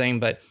 That's their thing.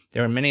 But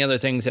there are many other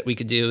things that we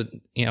could do.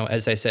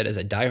 As I said, as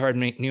a diehard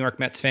New York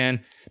Mets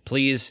fan,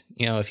 please,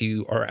 if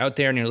you are out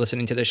there and you're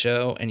listening to the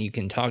show and you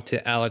can talk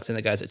to Alex and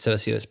the guys at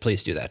Socios,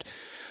 please do that.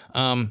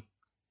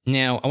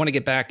 Now, I want to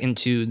get back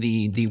into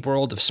the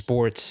world of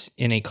sports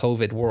in a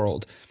COVID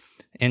world.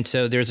 And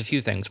so there's a few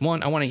things.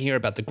 One, I want to hear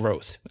about the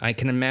growth. I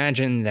can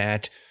imagine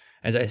that,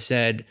 as I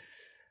said,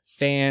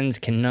 fans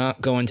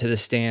cannot go into the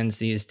stands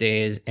these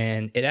days,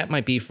 and that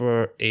might be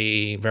for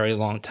a very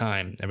long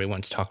time.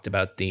 Everyone's talked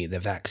about the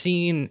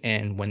vaccine,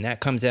 and when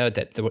that comes out,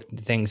 that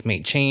things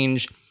may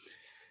change.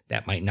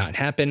 That might not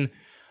happen.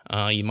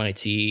 You might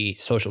see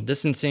social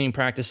distancing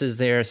practices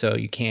there, so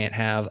you can't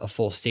have a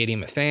full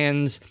stadium of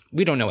fans.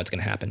 We don't know what's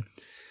going to happen.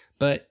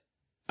 But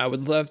I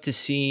would love to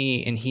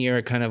see and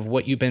hear kind of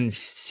what you've been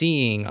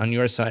seeing on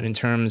your side in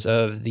terms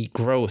of the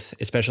growth,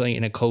 especially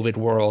in a COVID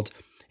world.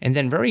 And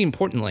then very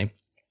importantly,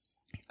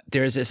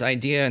 there's this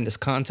idea and this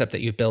concept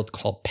that you've built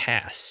called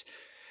PASS.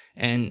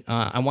 And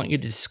I want you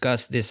to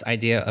discuss this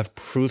idea of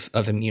proof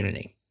of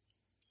immunity.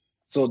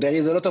 So there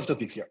is a lot of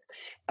topics here.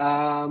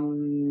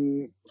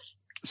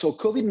 So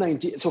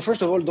COVID-19, so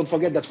first of all, don't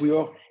forget that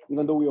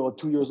even though we are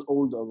 2 years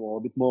old or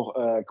a bit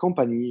more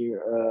company,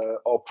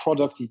 our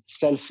product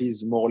itself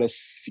is more or less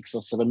 6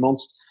 or 7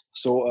 months.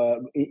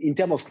 So in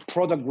terms of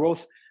product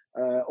growth,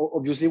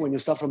 obviously when you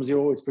start from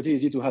zero, it's pretty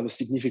easy to have a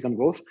significant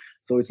growth.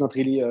 So it's not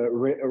really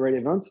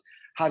relevant.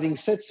 Having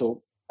said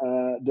so,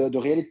 the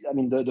reality,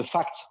 the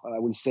fact, I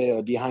will say,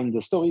 behind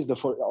the story is the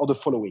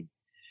following.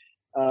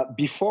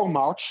 Before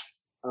March,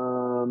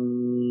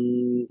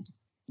 the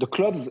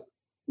clubs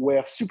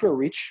were super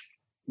rich,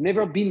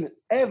 never been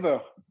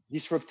ever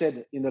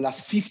disrupted in the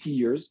last 50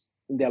 years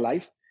in their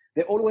life.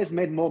 They always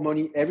made more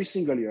money every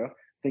single year,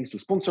 thanks to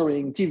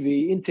sponsoring,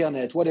 TV,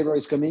 internet, whatever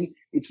is coming,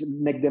 it's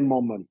make them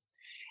more money.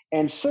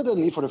 And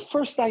suddenly, for the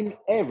first time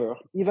ever,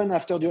 even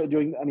after more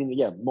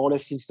or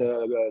less since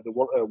the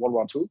World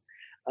War II,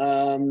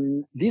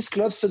 this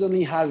club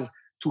suddenly has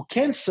to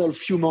cancel a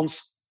few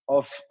months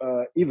of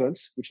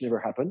events, which never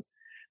happened.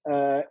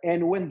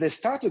 And when they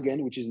start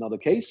again, which is not the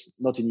case,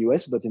 not in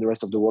US, but in the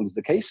rest of the world is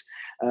the case,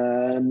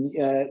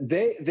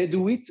 they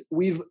do it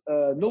with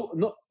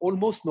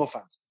almost no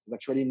fans.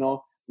 Actually,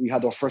 no, we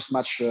had our first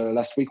match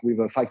last week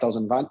with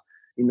 5,000 fans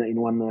in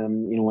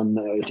one,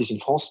 at least in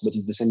France, but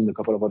it's the same in a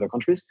couple of other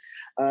countries.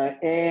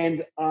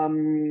 And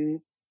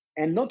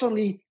not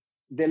only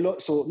they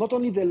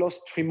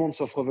lost 3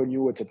 months of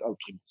revenue, etc.,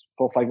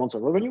 4 or 5 months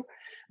of revenue,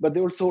 but they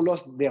also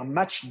lost their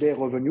match day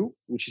revenue,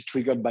 which is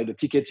triggered by the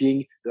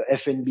ticketing, the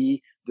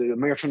F&B, the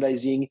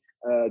merchandising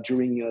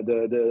during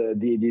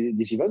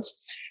these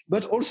events.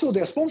 But also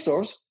their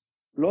sponsors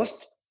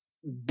lost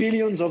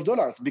billions of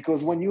dollars,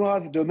 because when you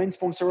have the main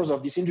sponsors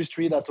of this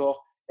industry that are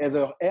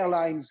either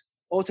airlines,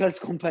 hotels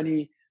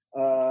company,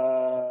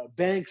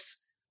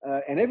 banks,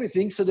 and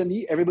everything,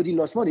 suddenly everybody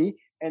lost money.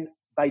 And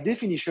by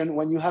definition,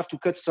 when you have to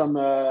cut some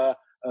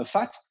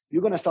fat,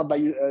 you're going to start by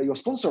your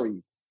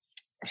sponsoring.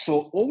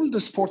 So all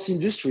the sports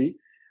industry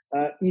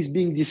is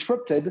being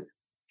disrupted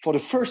for the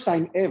first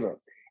time ever.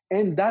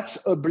 And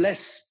that's a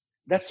bless.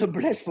 That's a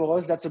bless for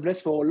us. That's a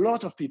bless for a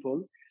lot of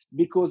people,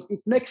 because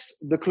it makes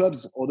the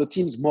clubs or the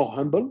teams more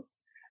humble.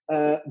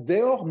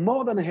 They are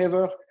more than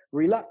ever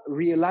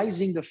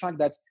realizing the fact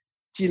that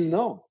till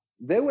now,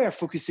 they were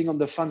focusing on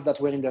the fans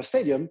that were in their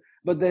stadium,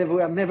 but they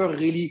were never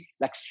really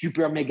like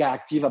super mega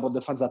active about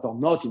the fans that are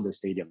not in the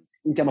stadium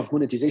in terms of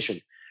monetization.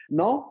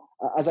 Now,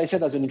 as I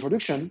said as an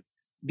introduction,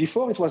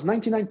 before it was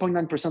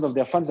 99.9% of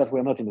their fans that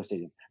were not in the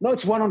stadium. Now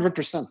it's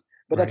 100%,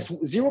 but right. That's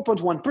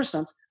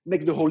 0.1%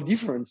 makes the whole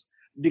difference,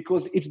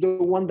 because it's the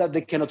one that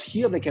they cannot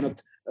hear, they cannot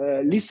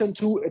listen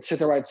to,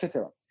 etc.,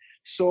 etc.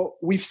 So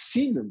we've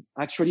seen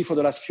actually for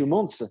the last few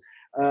months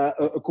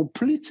a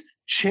complete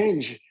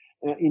change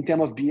in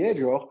terms of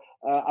behavior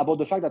about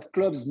the fact that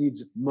clubs need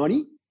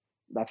money.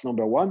 That's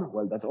number one.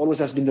 Well, that always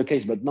has been the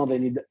case, but now they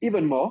need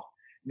even more.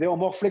 They are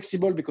more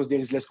flexible because there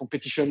is less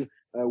competition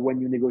when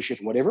you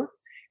negotiate whatever.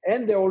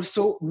 And they're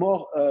also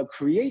more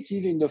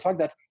creative in the fact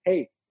that,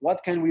 hey,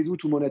 what can we do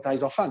to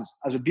monetize our fans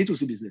as a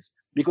B2C business?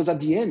 Because at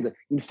the end,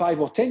 in 5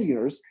 or 10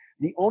 years,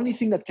 the only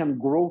thing that can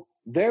grow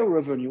their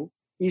revenue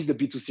is the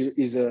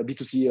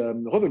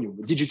B2C revenue,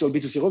 digital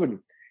B2C revenue.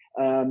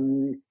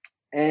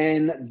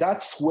 And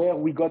that's where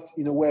we got,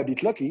 in a way, a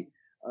bit lucky.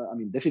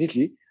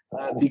 Definitely,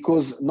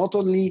 because not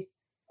only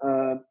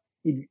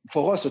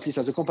for us, at least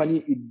as a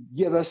company, it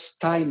gave us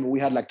time. We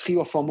had like 3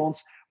 or 4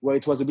 months where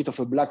it was a bit of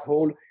a black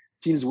hole.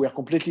 Teams were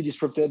completely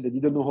disrupted. They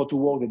didn't know how to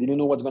work. They didn't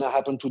know what's going to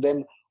happen to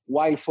them.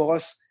 While for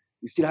us,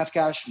 we still have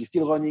cash. We're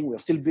still running. We're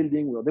still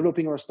building. We're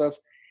developing our stuff.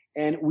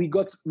 And we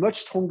got much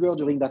stronger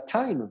during that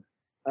time.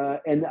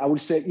 And I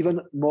would say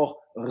even more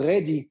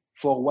ready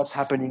for what's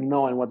happening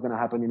now and what's going to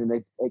happen in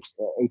the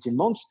next 18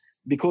 months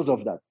because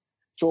of that.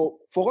 So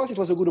for us, it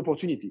was a good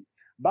opportunity.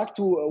 Back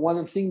to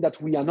one thing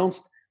that we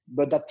announced,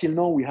 but that till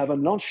now we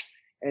haven't launched,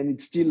 and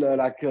it's still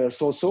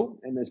so-so,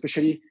 and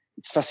especially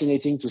it's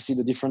fascinating to see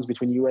the difference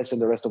between US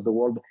and the rest of the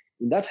world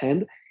in that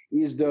hand,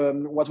 is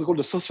what we call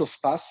the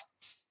Socios Pass,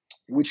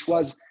 which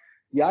was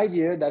the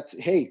idea that,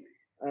 hey,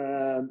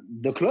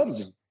 the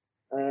clubs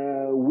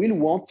will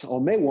want or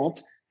may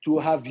want to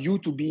have you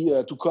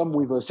to come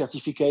with a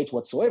certificate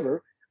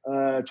whatsoever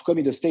to come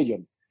in the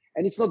stadium.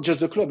 And it's not just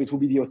the club, it will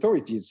be the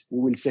authorities who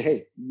will say,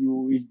 hey,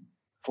 in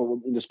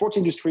the sports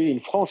industry,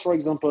 in France, for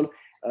example,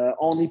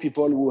 only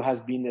people who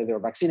has been either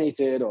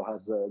vaccinated or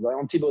has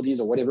antibodies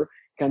or whatever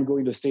can go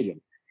in the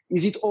stadium.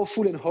 Is it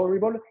awful and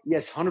horrible?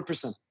 Yes,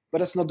 100%. But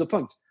that's not the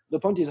point. The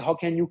point is, how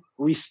can you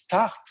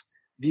restart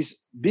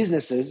these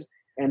businesses,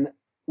 and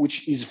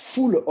which is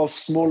full of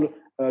small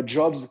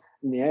jobs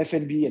in the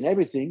F&B and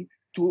everything,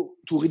 to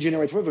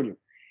regenerate revenue?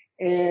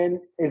 And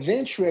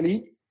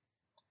eventually,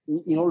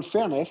 in all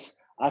fairness,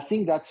 I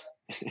think that,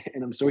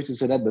 and I'm sorry to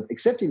say that, but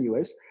except in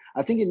US,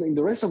 I think in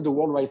the rest of the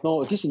world right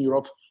now, at least in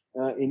Europe,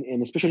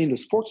 and especially in the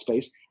sports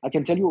space, I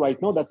can tell you right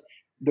now that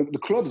the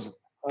clubs,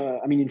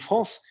 in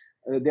France,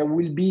 there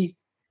will be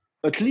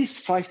at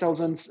least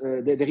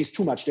 5,000. There is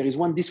too much. There is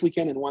one this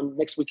weekend and one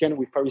next weekend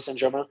with Paris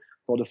Saint-Germain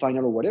for the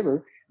final or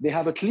whatever. They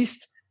have at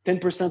least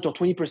 10% or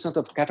 20%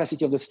 of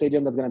capacity of the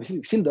stadium that's going to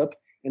be filled up.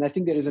 And I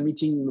think there is a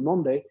meeting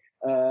Monday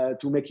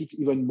to make it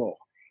even more.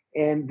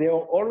 And they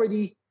are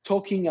already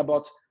talking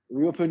about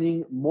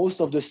reopening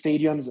most of the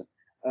stadiums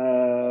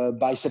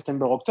by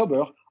September,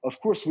 October, of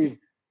course, with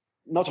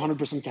not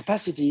 100%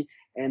 capacity,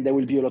 and there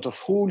will be a lot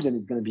of rules, and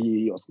it's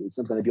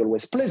not going to be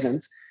always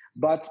pleasant,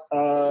 but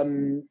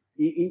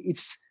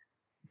it's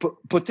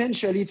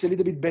potentially it's a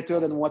little bit better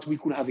than what we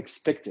could have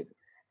expected.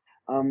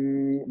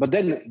 But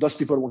then those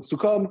people wants to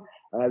come.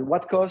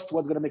 What cost?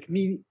 What's going to make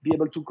me be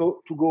able to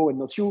go and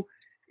not you?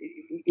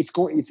 It's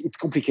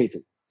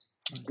complicated.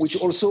 Which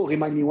also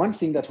remind me one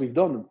thing that we've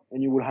done,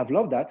 and you will have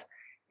loved that,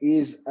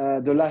 is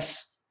the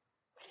last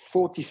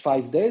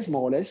 45 days,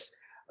 more or less,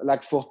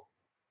 like for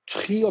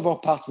 3 of our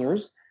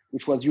partners,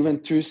 which was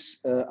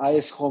Juventus,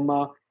 AS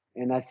Roma,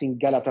 and I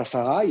think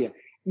Galatasaray.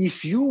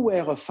 If you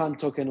were a fan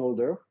token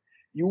holder,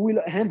 you will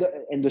and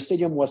the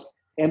stadium was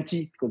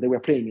empty because they were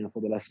playing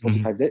for the last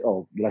 45 days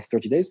or the last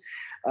 30 days.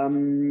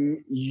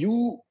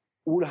 You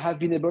will have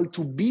been able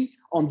to be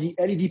on the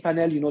LED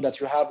panel, that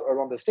you have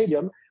around the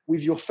stadium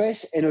with your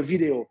face and a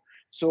video.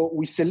 So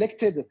we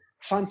selected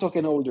fan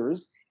token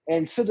holders,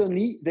 and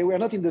suddenly they were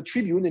not in the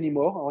tribune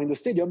anymore or in the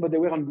stadium, but they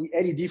were on the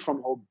LED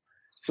from home.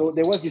 So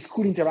there was this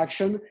cool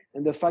interaction,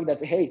 and the fact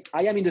that, hey,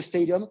 I am in the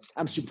stadium,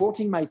 I'm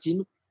supporting my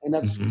team, and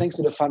that's thanks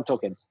to the fan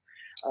tokens.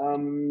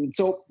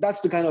 So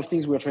that's the kind of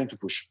things we're trying to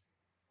push.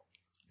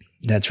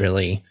 That's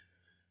really,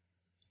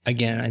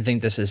 again, I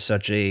think this is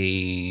such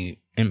a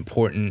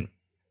important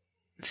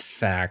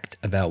fact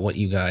about what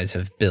you guys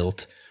have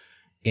built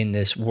in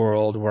this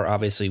world where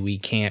obviously we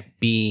can't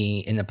be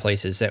in the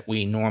places that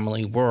we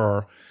normally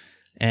were,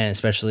 and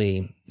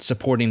especially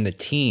supporting the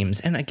teams.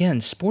 And again,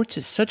 sports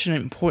is such an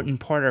important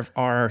part of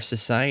our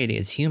society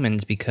as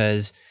humans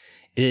because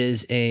it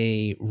is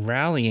a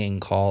rallying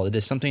call. It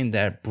is something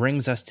that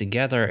brings us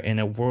together in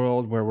a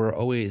world where we're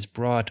always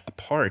brought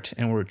apart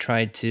and we're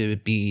tried to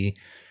be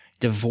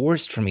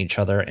divorced from each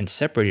other and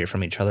separated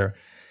from each other.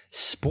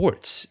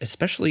 Sports,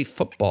 especially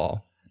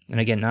football, and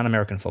again, not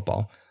American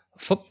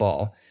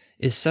football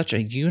is such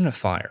a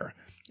unifier.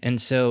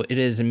 And so it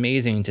is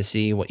amazing to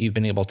see what you've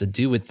been able to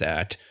do with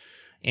that.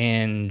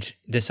 And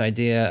this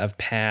idea of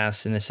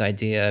pass and this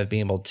idea of being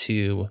able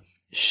to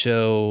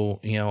show,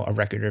 a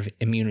record of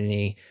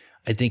immunity,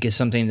 I think is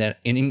something that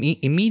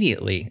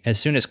immediately, as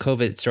soon as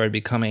COVID started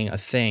becoming a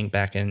thing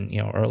back in,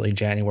 early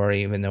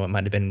January, even though it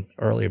might have been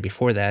earlier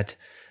before that,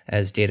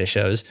 as data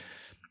shows,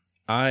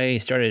 I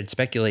started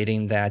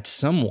speculating that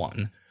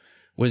someone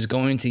was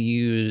going to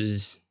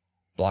use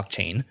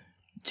blockchain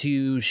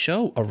to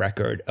show a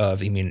record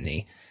of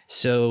immunity.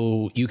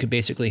 So you could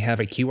basically have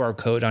a QR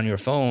code on your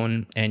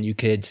phone and you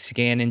could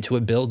scan into a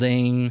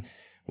building,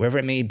 wherever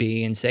it may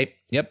be, and say,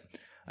 yep,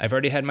 I've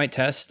already had my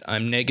test,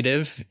 I'm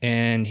negative,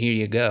 and here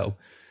you go.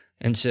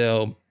 And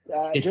so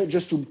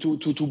just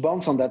to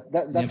bounce on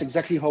that's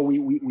exactly how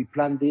we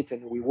planned it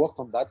and we worked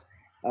on that.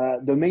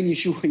 The main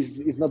issue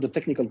is not the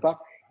technical part,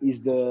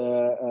 is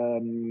the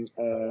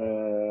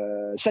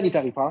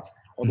sanitary part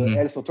or the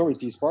health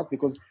authorities part,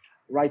 because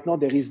right now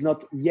there is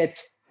not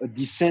yet a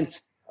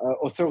decent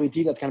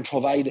authority that can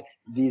provide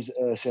these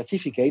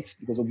certificates,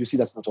 because obviously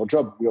that's not our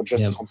job. We are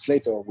just a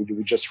translator.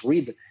 We just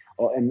read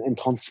and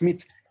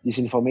transmit this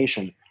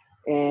information.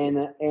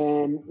 And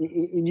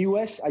in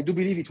US, I do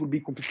believe it would be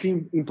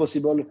completely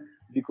impossible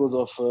because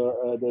of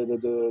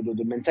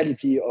the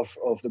mentality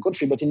of the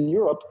country. But in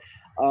Europe,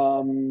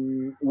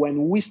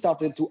 when we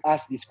started to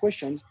ask these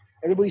questions,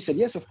 everybody said,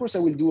 yes, of course I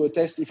will do a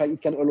test if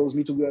it can allows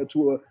me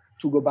to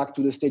go back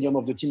to the stadium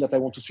of the team that I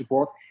want to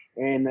support.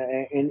 And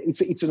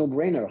it's a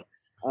no-brainer.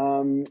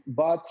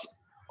 But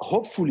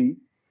hopefully,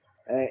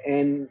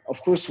 and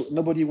of course,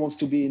 nobody wants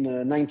to be in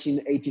a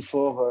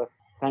 1984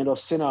 kind of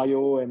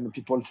scenario, and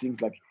people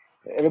think like,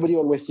 everybody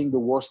always think the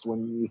worst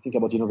when you think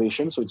about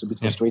innovation, so it's a bit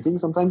frustrating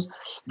sometimes.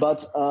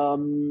 But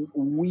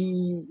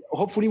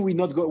hopefully we're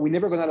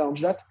never gonna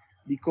launch that,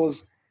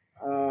 because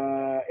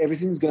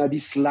everything's gonna be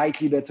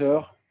slightly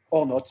better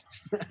or not.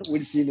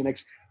 We'll see in the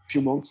next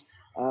few months.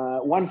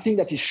 One thing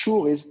that is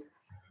sure is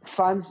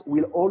fans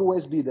will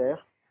always be there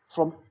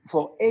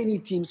for any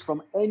teams,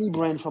 from any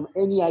brand, from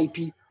any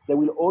IP. They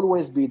will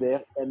always be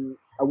there, and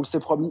I would say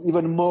probably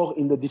even more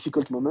in the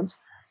difficult moments.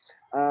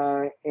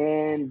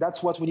 And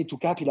that's what we need to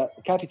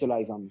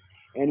capitalize on.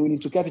 And we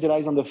need to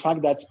capitalize on the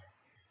fact that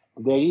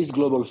there is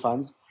global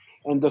fans.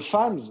 And the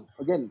fans,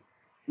 again,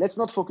 let's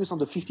not focus on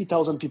the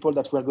 50,000 people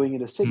that were going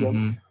in the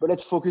stadium, but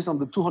let's focus on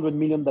the 200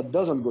 million that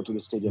doesn't go to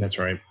the stadium. That's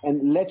right.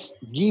 And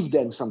let's give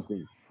them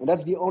something. And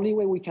that's the only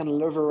way we can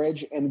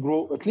leverage and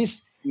grow, at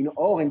least in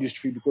our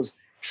industry, because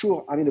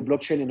sure, I'm in the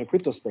blockchain and the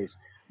crypto space,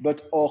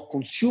 but our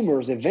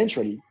consumers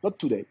eventually, not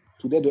today,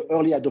 the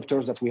early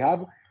adopters that we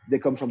have, they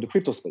come from the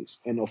crypto space,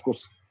 and of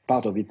course,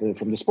 part of it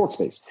from the sports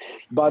space.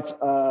 But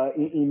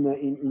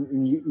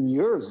in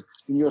years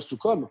to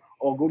come,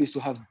 our goal is to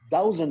have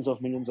thousands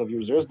of millions of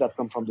users that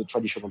come from the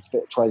traditional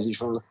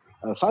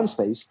fan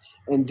space,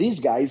 and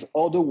these guys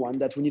are the ones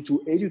that we need to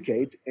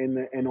educate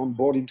and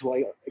onboard into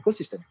our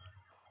ecosystem.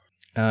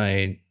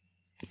 I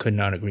could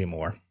not agree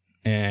more,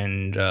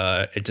 and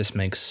it just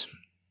makes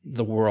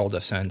the world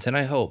of sense. And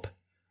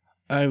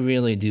I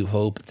really do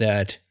hope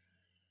that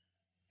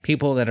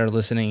people that are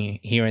listening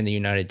here in the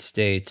United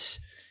States,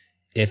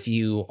 if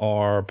you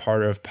are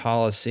part of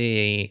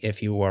policy,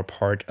 if you are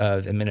part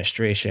of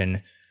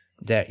administration,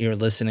 that you're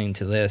listening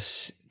to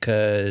this,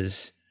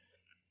 because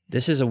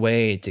this is a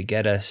way to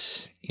get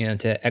us,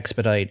 to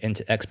expedite and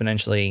to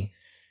exponentially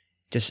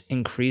just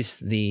increase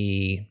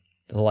the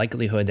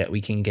likelihood that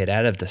we can get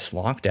out of this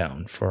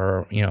lockdown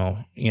for,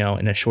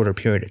 in a shorter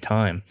period of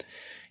time.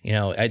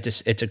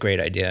 It's a great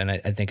idea, and I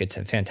think it's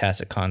a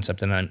fantastic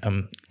concept, and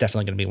I'm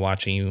definitely going to be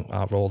watching you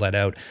roll that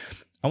out.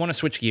 I want to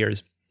switch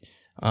gears.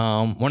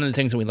 One of the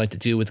things that we like to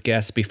do with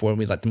guests before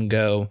we let them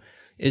go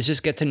is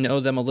just get to know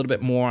them a little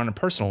bit more on a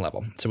personal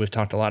level. So we've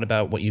talked a lot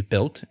about what you've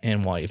built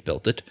and why you've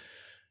built it,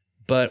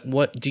 but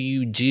what do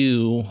you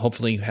do?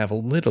 Hopefully you have a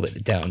little bit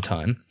of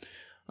downtime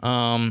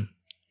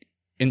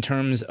in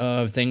terms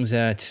of things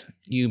that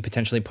you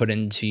potentially put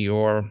into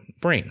your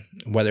brain,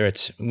 whether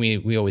it's,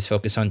 we always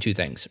focus on two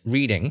things: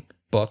 reading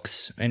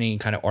books, any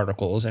kind of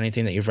articles,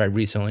 anything that you've read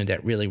recently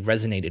that really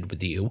resonated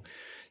with you,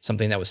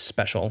 something that was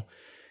special,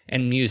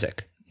 and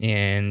music.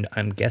 And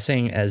I'm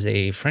guessing as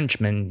a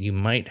Frenchman, you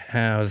might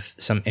have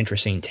some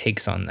interesting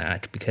takes on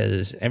that,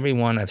 because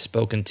everyone I've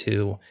spoken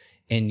to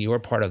in your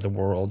part of the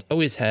world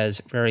always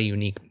has very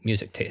unique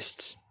music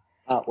tastes.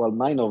 Well,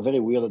 mine are very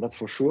weird, that's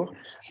for sure.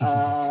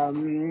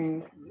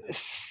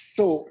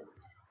 So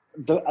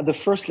the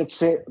first, let's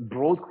say,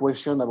 broad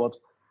question about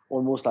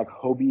almost like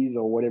hobbies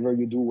or whatever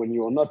you do when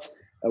you're not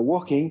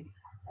working,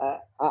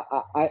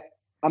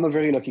 I'm a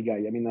very lucky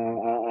guy. I mean,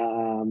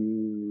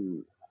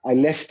 I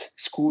left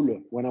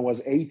school when I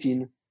was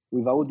 18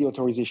 without the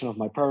authorization of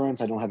my parents.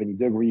 I don't have any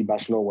degree,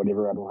 bachelor,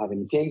 whatever. I don't have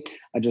anything.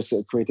 I just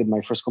created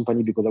my first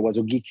company because I was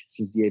a geek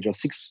since the age of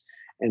 6.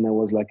 And I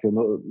was like,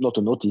 not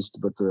an autist,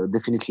 but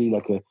definitely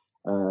like a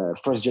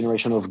first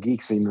generation of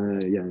geeks in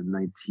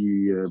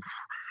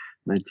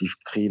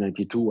 93,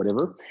 92,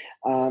 whatever.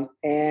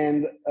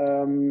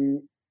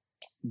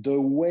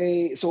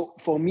 So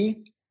for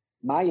me,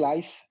 my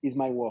life is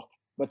my work,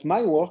 but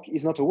my work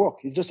is not a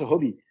work. It's just a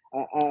hobby.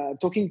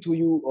 Talking to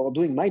you or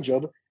doing my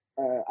job,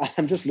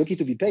 I'm just lucky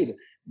to be paid,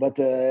 but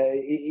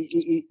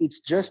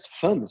it's just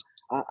fun.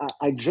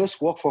 I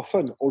just work for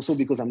fun. Also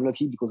because I'm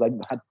lucky, because I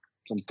had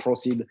some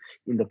proceed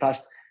in the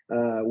past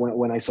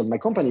when I sold my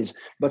companies,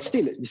 but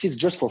still, this is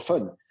just for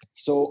fun.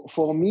 So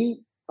for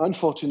me,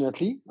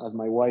 unfortunately, as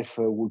my wife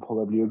will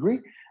probably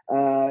agree,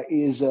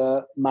 is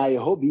my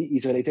hobby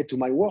is related to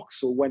my work.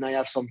 So when I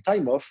have some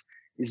time off,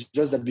 It's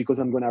just that because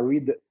I'm going to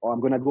read, or I'm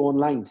going to go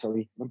online,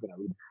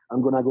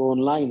 I'm going to go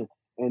online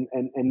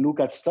and look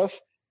at stuff.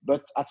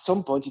 But at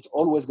some point, it's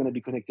always going to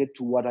be connected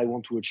to what I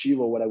want to achieve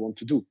or what I want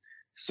to do.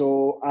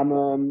 So I'm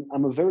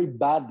a very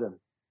bad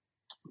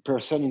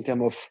person in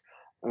terms of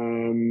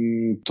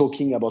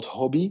talking about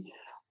hobby.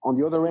 On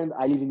the other hand,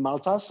 I live in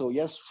Malta. So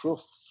yes, sure,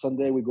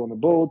 Sunday we go on a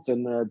boat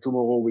and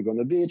tomorrow we go on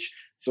a beach.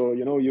 So,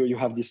 you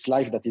have this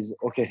life that is,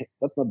 okay,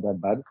 that's not that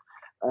bad.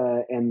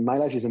 And my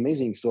life is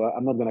amazing. So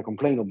I'm not going to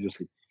complain,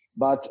 obviously.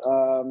 But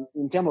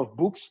in terms of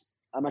books,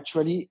 I'm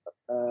actually,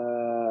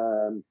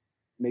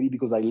 maybe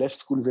because I left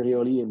school very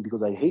early and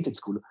because I hated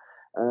school,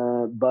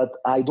 but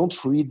I don't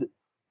read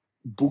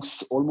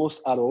books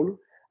almost at all.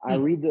 I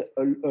read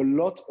a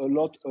lot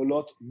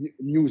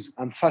news.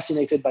 I'm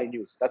fascinated by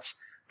news. That's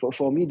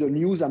for me, the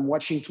news I'm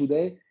watching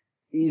today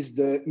is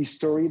the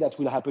history that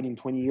will happen in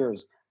 20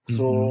 years. Mm-hmm.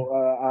 So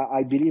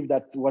I believe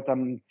that what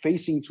I'm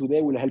facing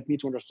today will help me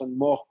to understand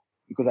more,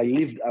 because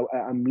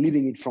I'm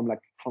living it from a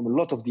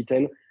lot of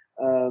detail.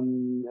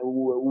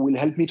 Will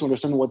help me to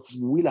understand what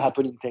will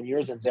happen in 10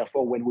 years, and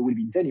therefore when we will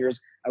be in 10 years,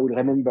 I will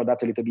remember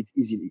that a little bit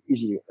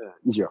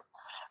easier.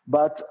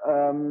 But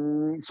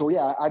so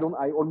yeah, I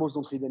almost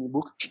don't read any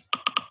book,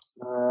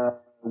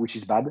 which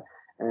is bad.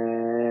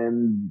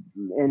 And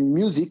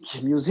music.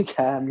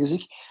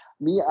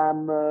 Me,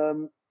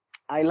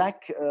 I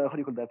like how do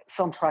you call that?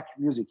 Soundtrack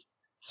music.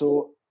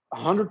 So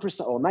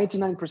 100% or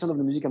 99% of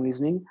the music I'm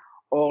listening,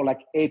 or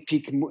like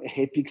epic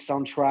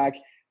soundtrack,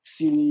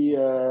 silly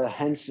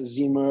Hans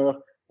Zimmer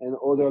and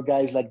other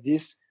guys like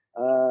this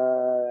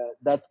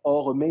that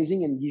are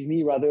amazing and give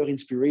me rather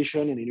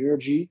inspiration and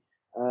energy.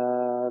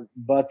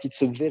 But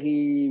it's a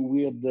very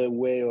weird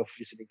way of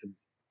listening to music.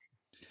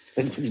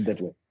 Let's put it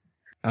that way.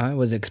 I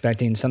was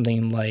expecting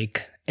something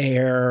like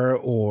Air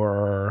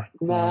or...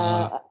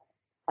 Nah,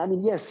 I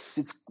mean, yes,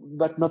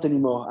 but not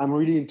anymore. I'm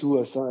really into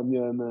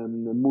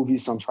movie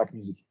soundtrack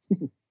music.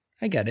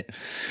 I get it.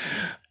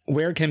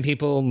 Where can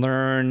people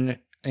learn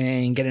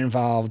and get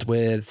involved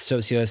with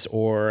Socios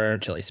or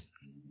Chiliz?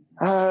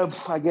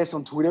 I guess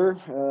on Twitter.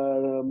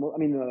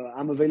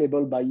 I'm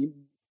available by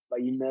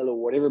email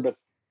or whatever, but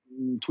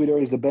Twitter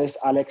is the best.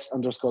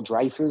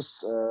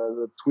 Alex_Dreyfus.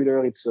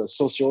 Twitter, it's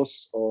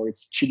Socios, or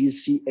it's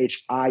Chiliz,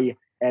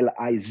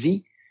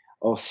 CHILIZ,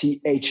 or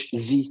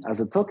CHZ as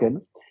a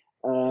token.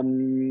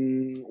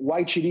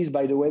 Why Chiliz,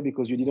 by the way?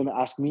 Because you didn't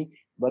ask me,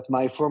 but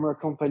my former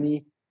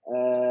company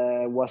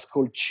was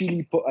called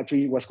Chili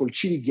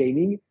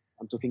Gaming.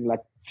 I'm talking like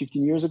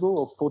 15 years ago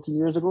or 14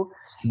 years ago.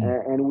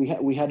 And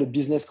we had a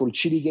business called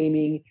Chili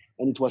Gaming,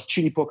 and it was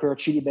Chili Poker,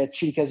 Chili Bet,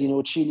 Chili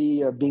Casino,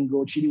 Chili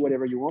Bingo, Chili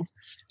whatever you want.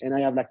 And I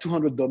have like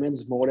 200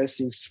 domains more or less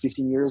since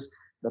 15 years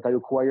that I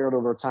acquired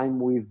over time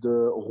with the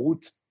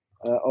root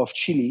of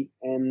Chili.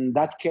 And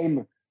that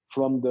came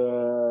from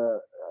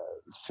the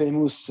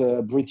famous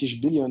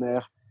British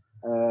billionaire,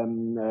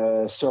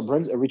 Sir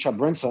Richard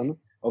Branson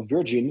of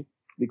Virgin,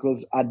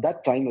 because at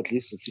that time, at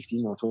least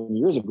 15 or 20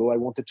 years ago, I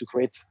wanted to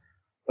create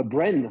a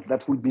brand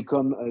that will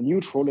become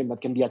neutral and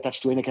that can be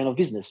attached to any kind of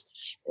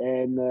business.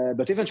 And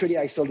but eventually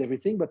I sold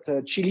everything. But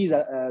Chiliz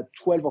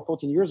 12 or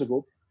 14 years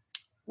ago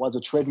was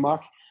a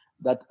trademark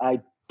that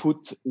I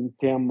put in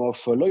terms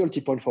of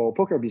loyalty point for our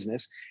poker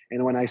business.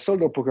 And when I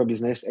sold our poker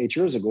business 8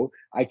 years ago,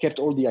 I kept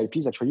all the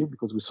IPs actually,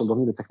 because we sold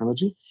only the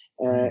technology.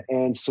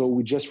 And so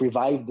we just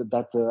revived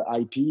that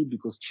IP,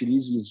 because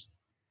Chiliz is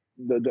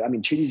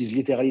Chiliz is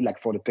literally like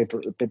for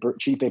the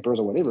chili papers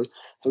or whatever.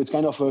 So it's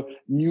kind of a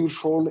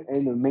neutral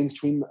and a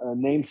mainstream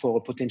name for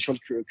a potential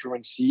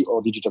currency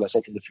or digital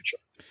asset in the future.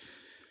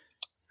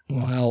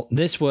 Well,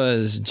 this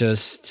was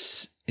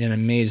just an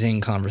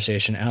amazing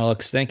conversation,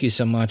 Alex. Thank you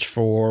so much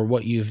for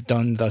what you've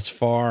done thus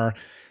far.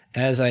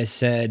 As I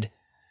said,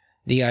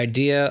 the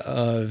idea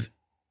of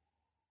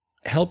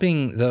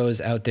helping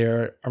those out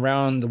there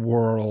around the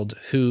world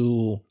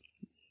who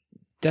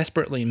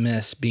desperately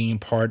miss being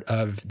part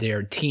of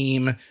their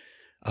team,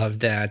 of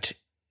that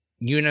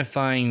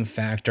unifying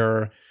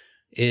factor,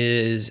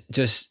 is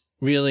just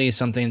really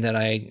something that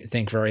I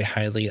think very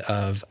highly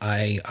of.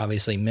 I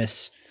obviously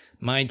miss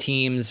my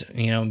teams,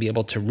 be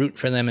able to root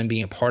for them and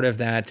being a part of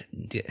that,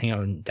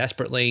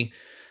 desperately.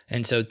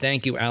 And so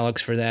thank you,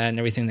 Alex, for that and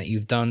everything that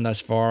you've done thus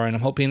far. And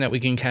I'm hoping that we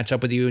can catch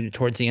up with you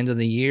towards the end of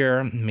the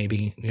year.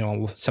 Maybe,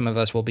 some of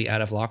us will be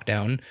out of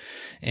lockdown,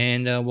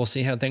 and we'll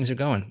see how things are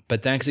going.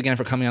 But thanks again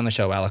for coming on the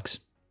show, Alex.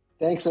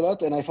 Thanks a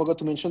lot. And I forgot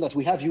to mention that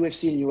we have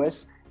UFC in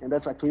US, and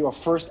that's actually our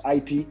first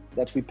IP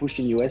that we pushed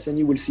in US, and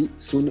you will see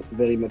soon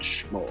very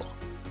much more.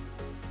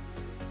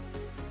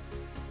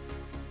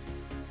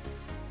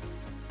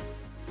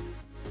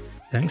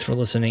 Thanks for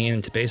listening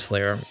in to Base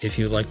Layer. If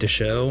you like the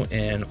show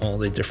and all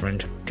the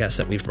different guests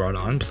that we've brought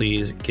on,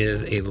 please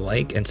give a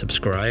like and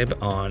subscribe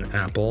on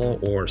Apple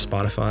or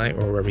Spotify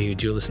or wherever you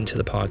do listen to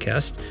the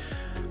podcast.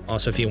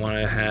 Also, if you want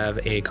to have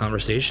a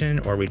conversation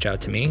or reach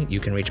out to me, you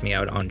can reach me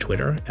out on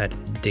Twitter at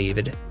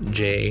David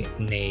J.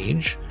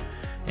 Nage,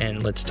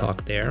 and let's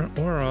talk there.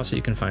 Or also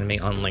you can find me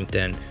on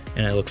LinkedIn,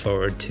 and I look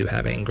forward to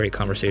having great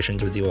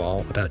conversations with you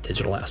all about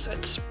digital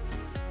assets.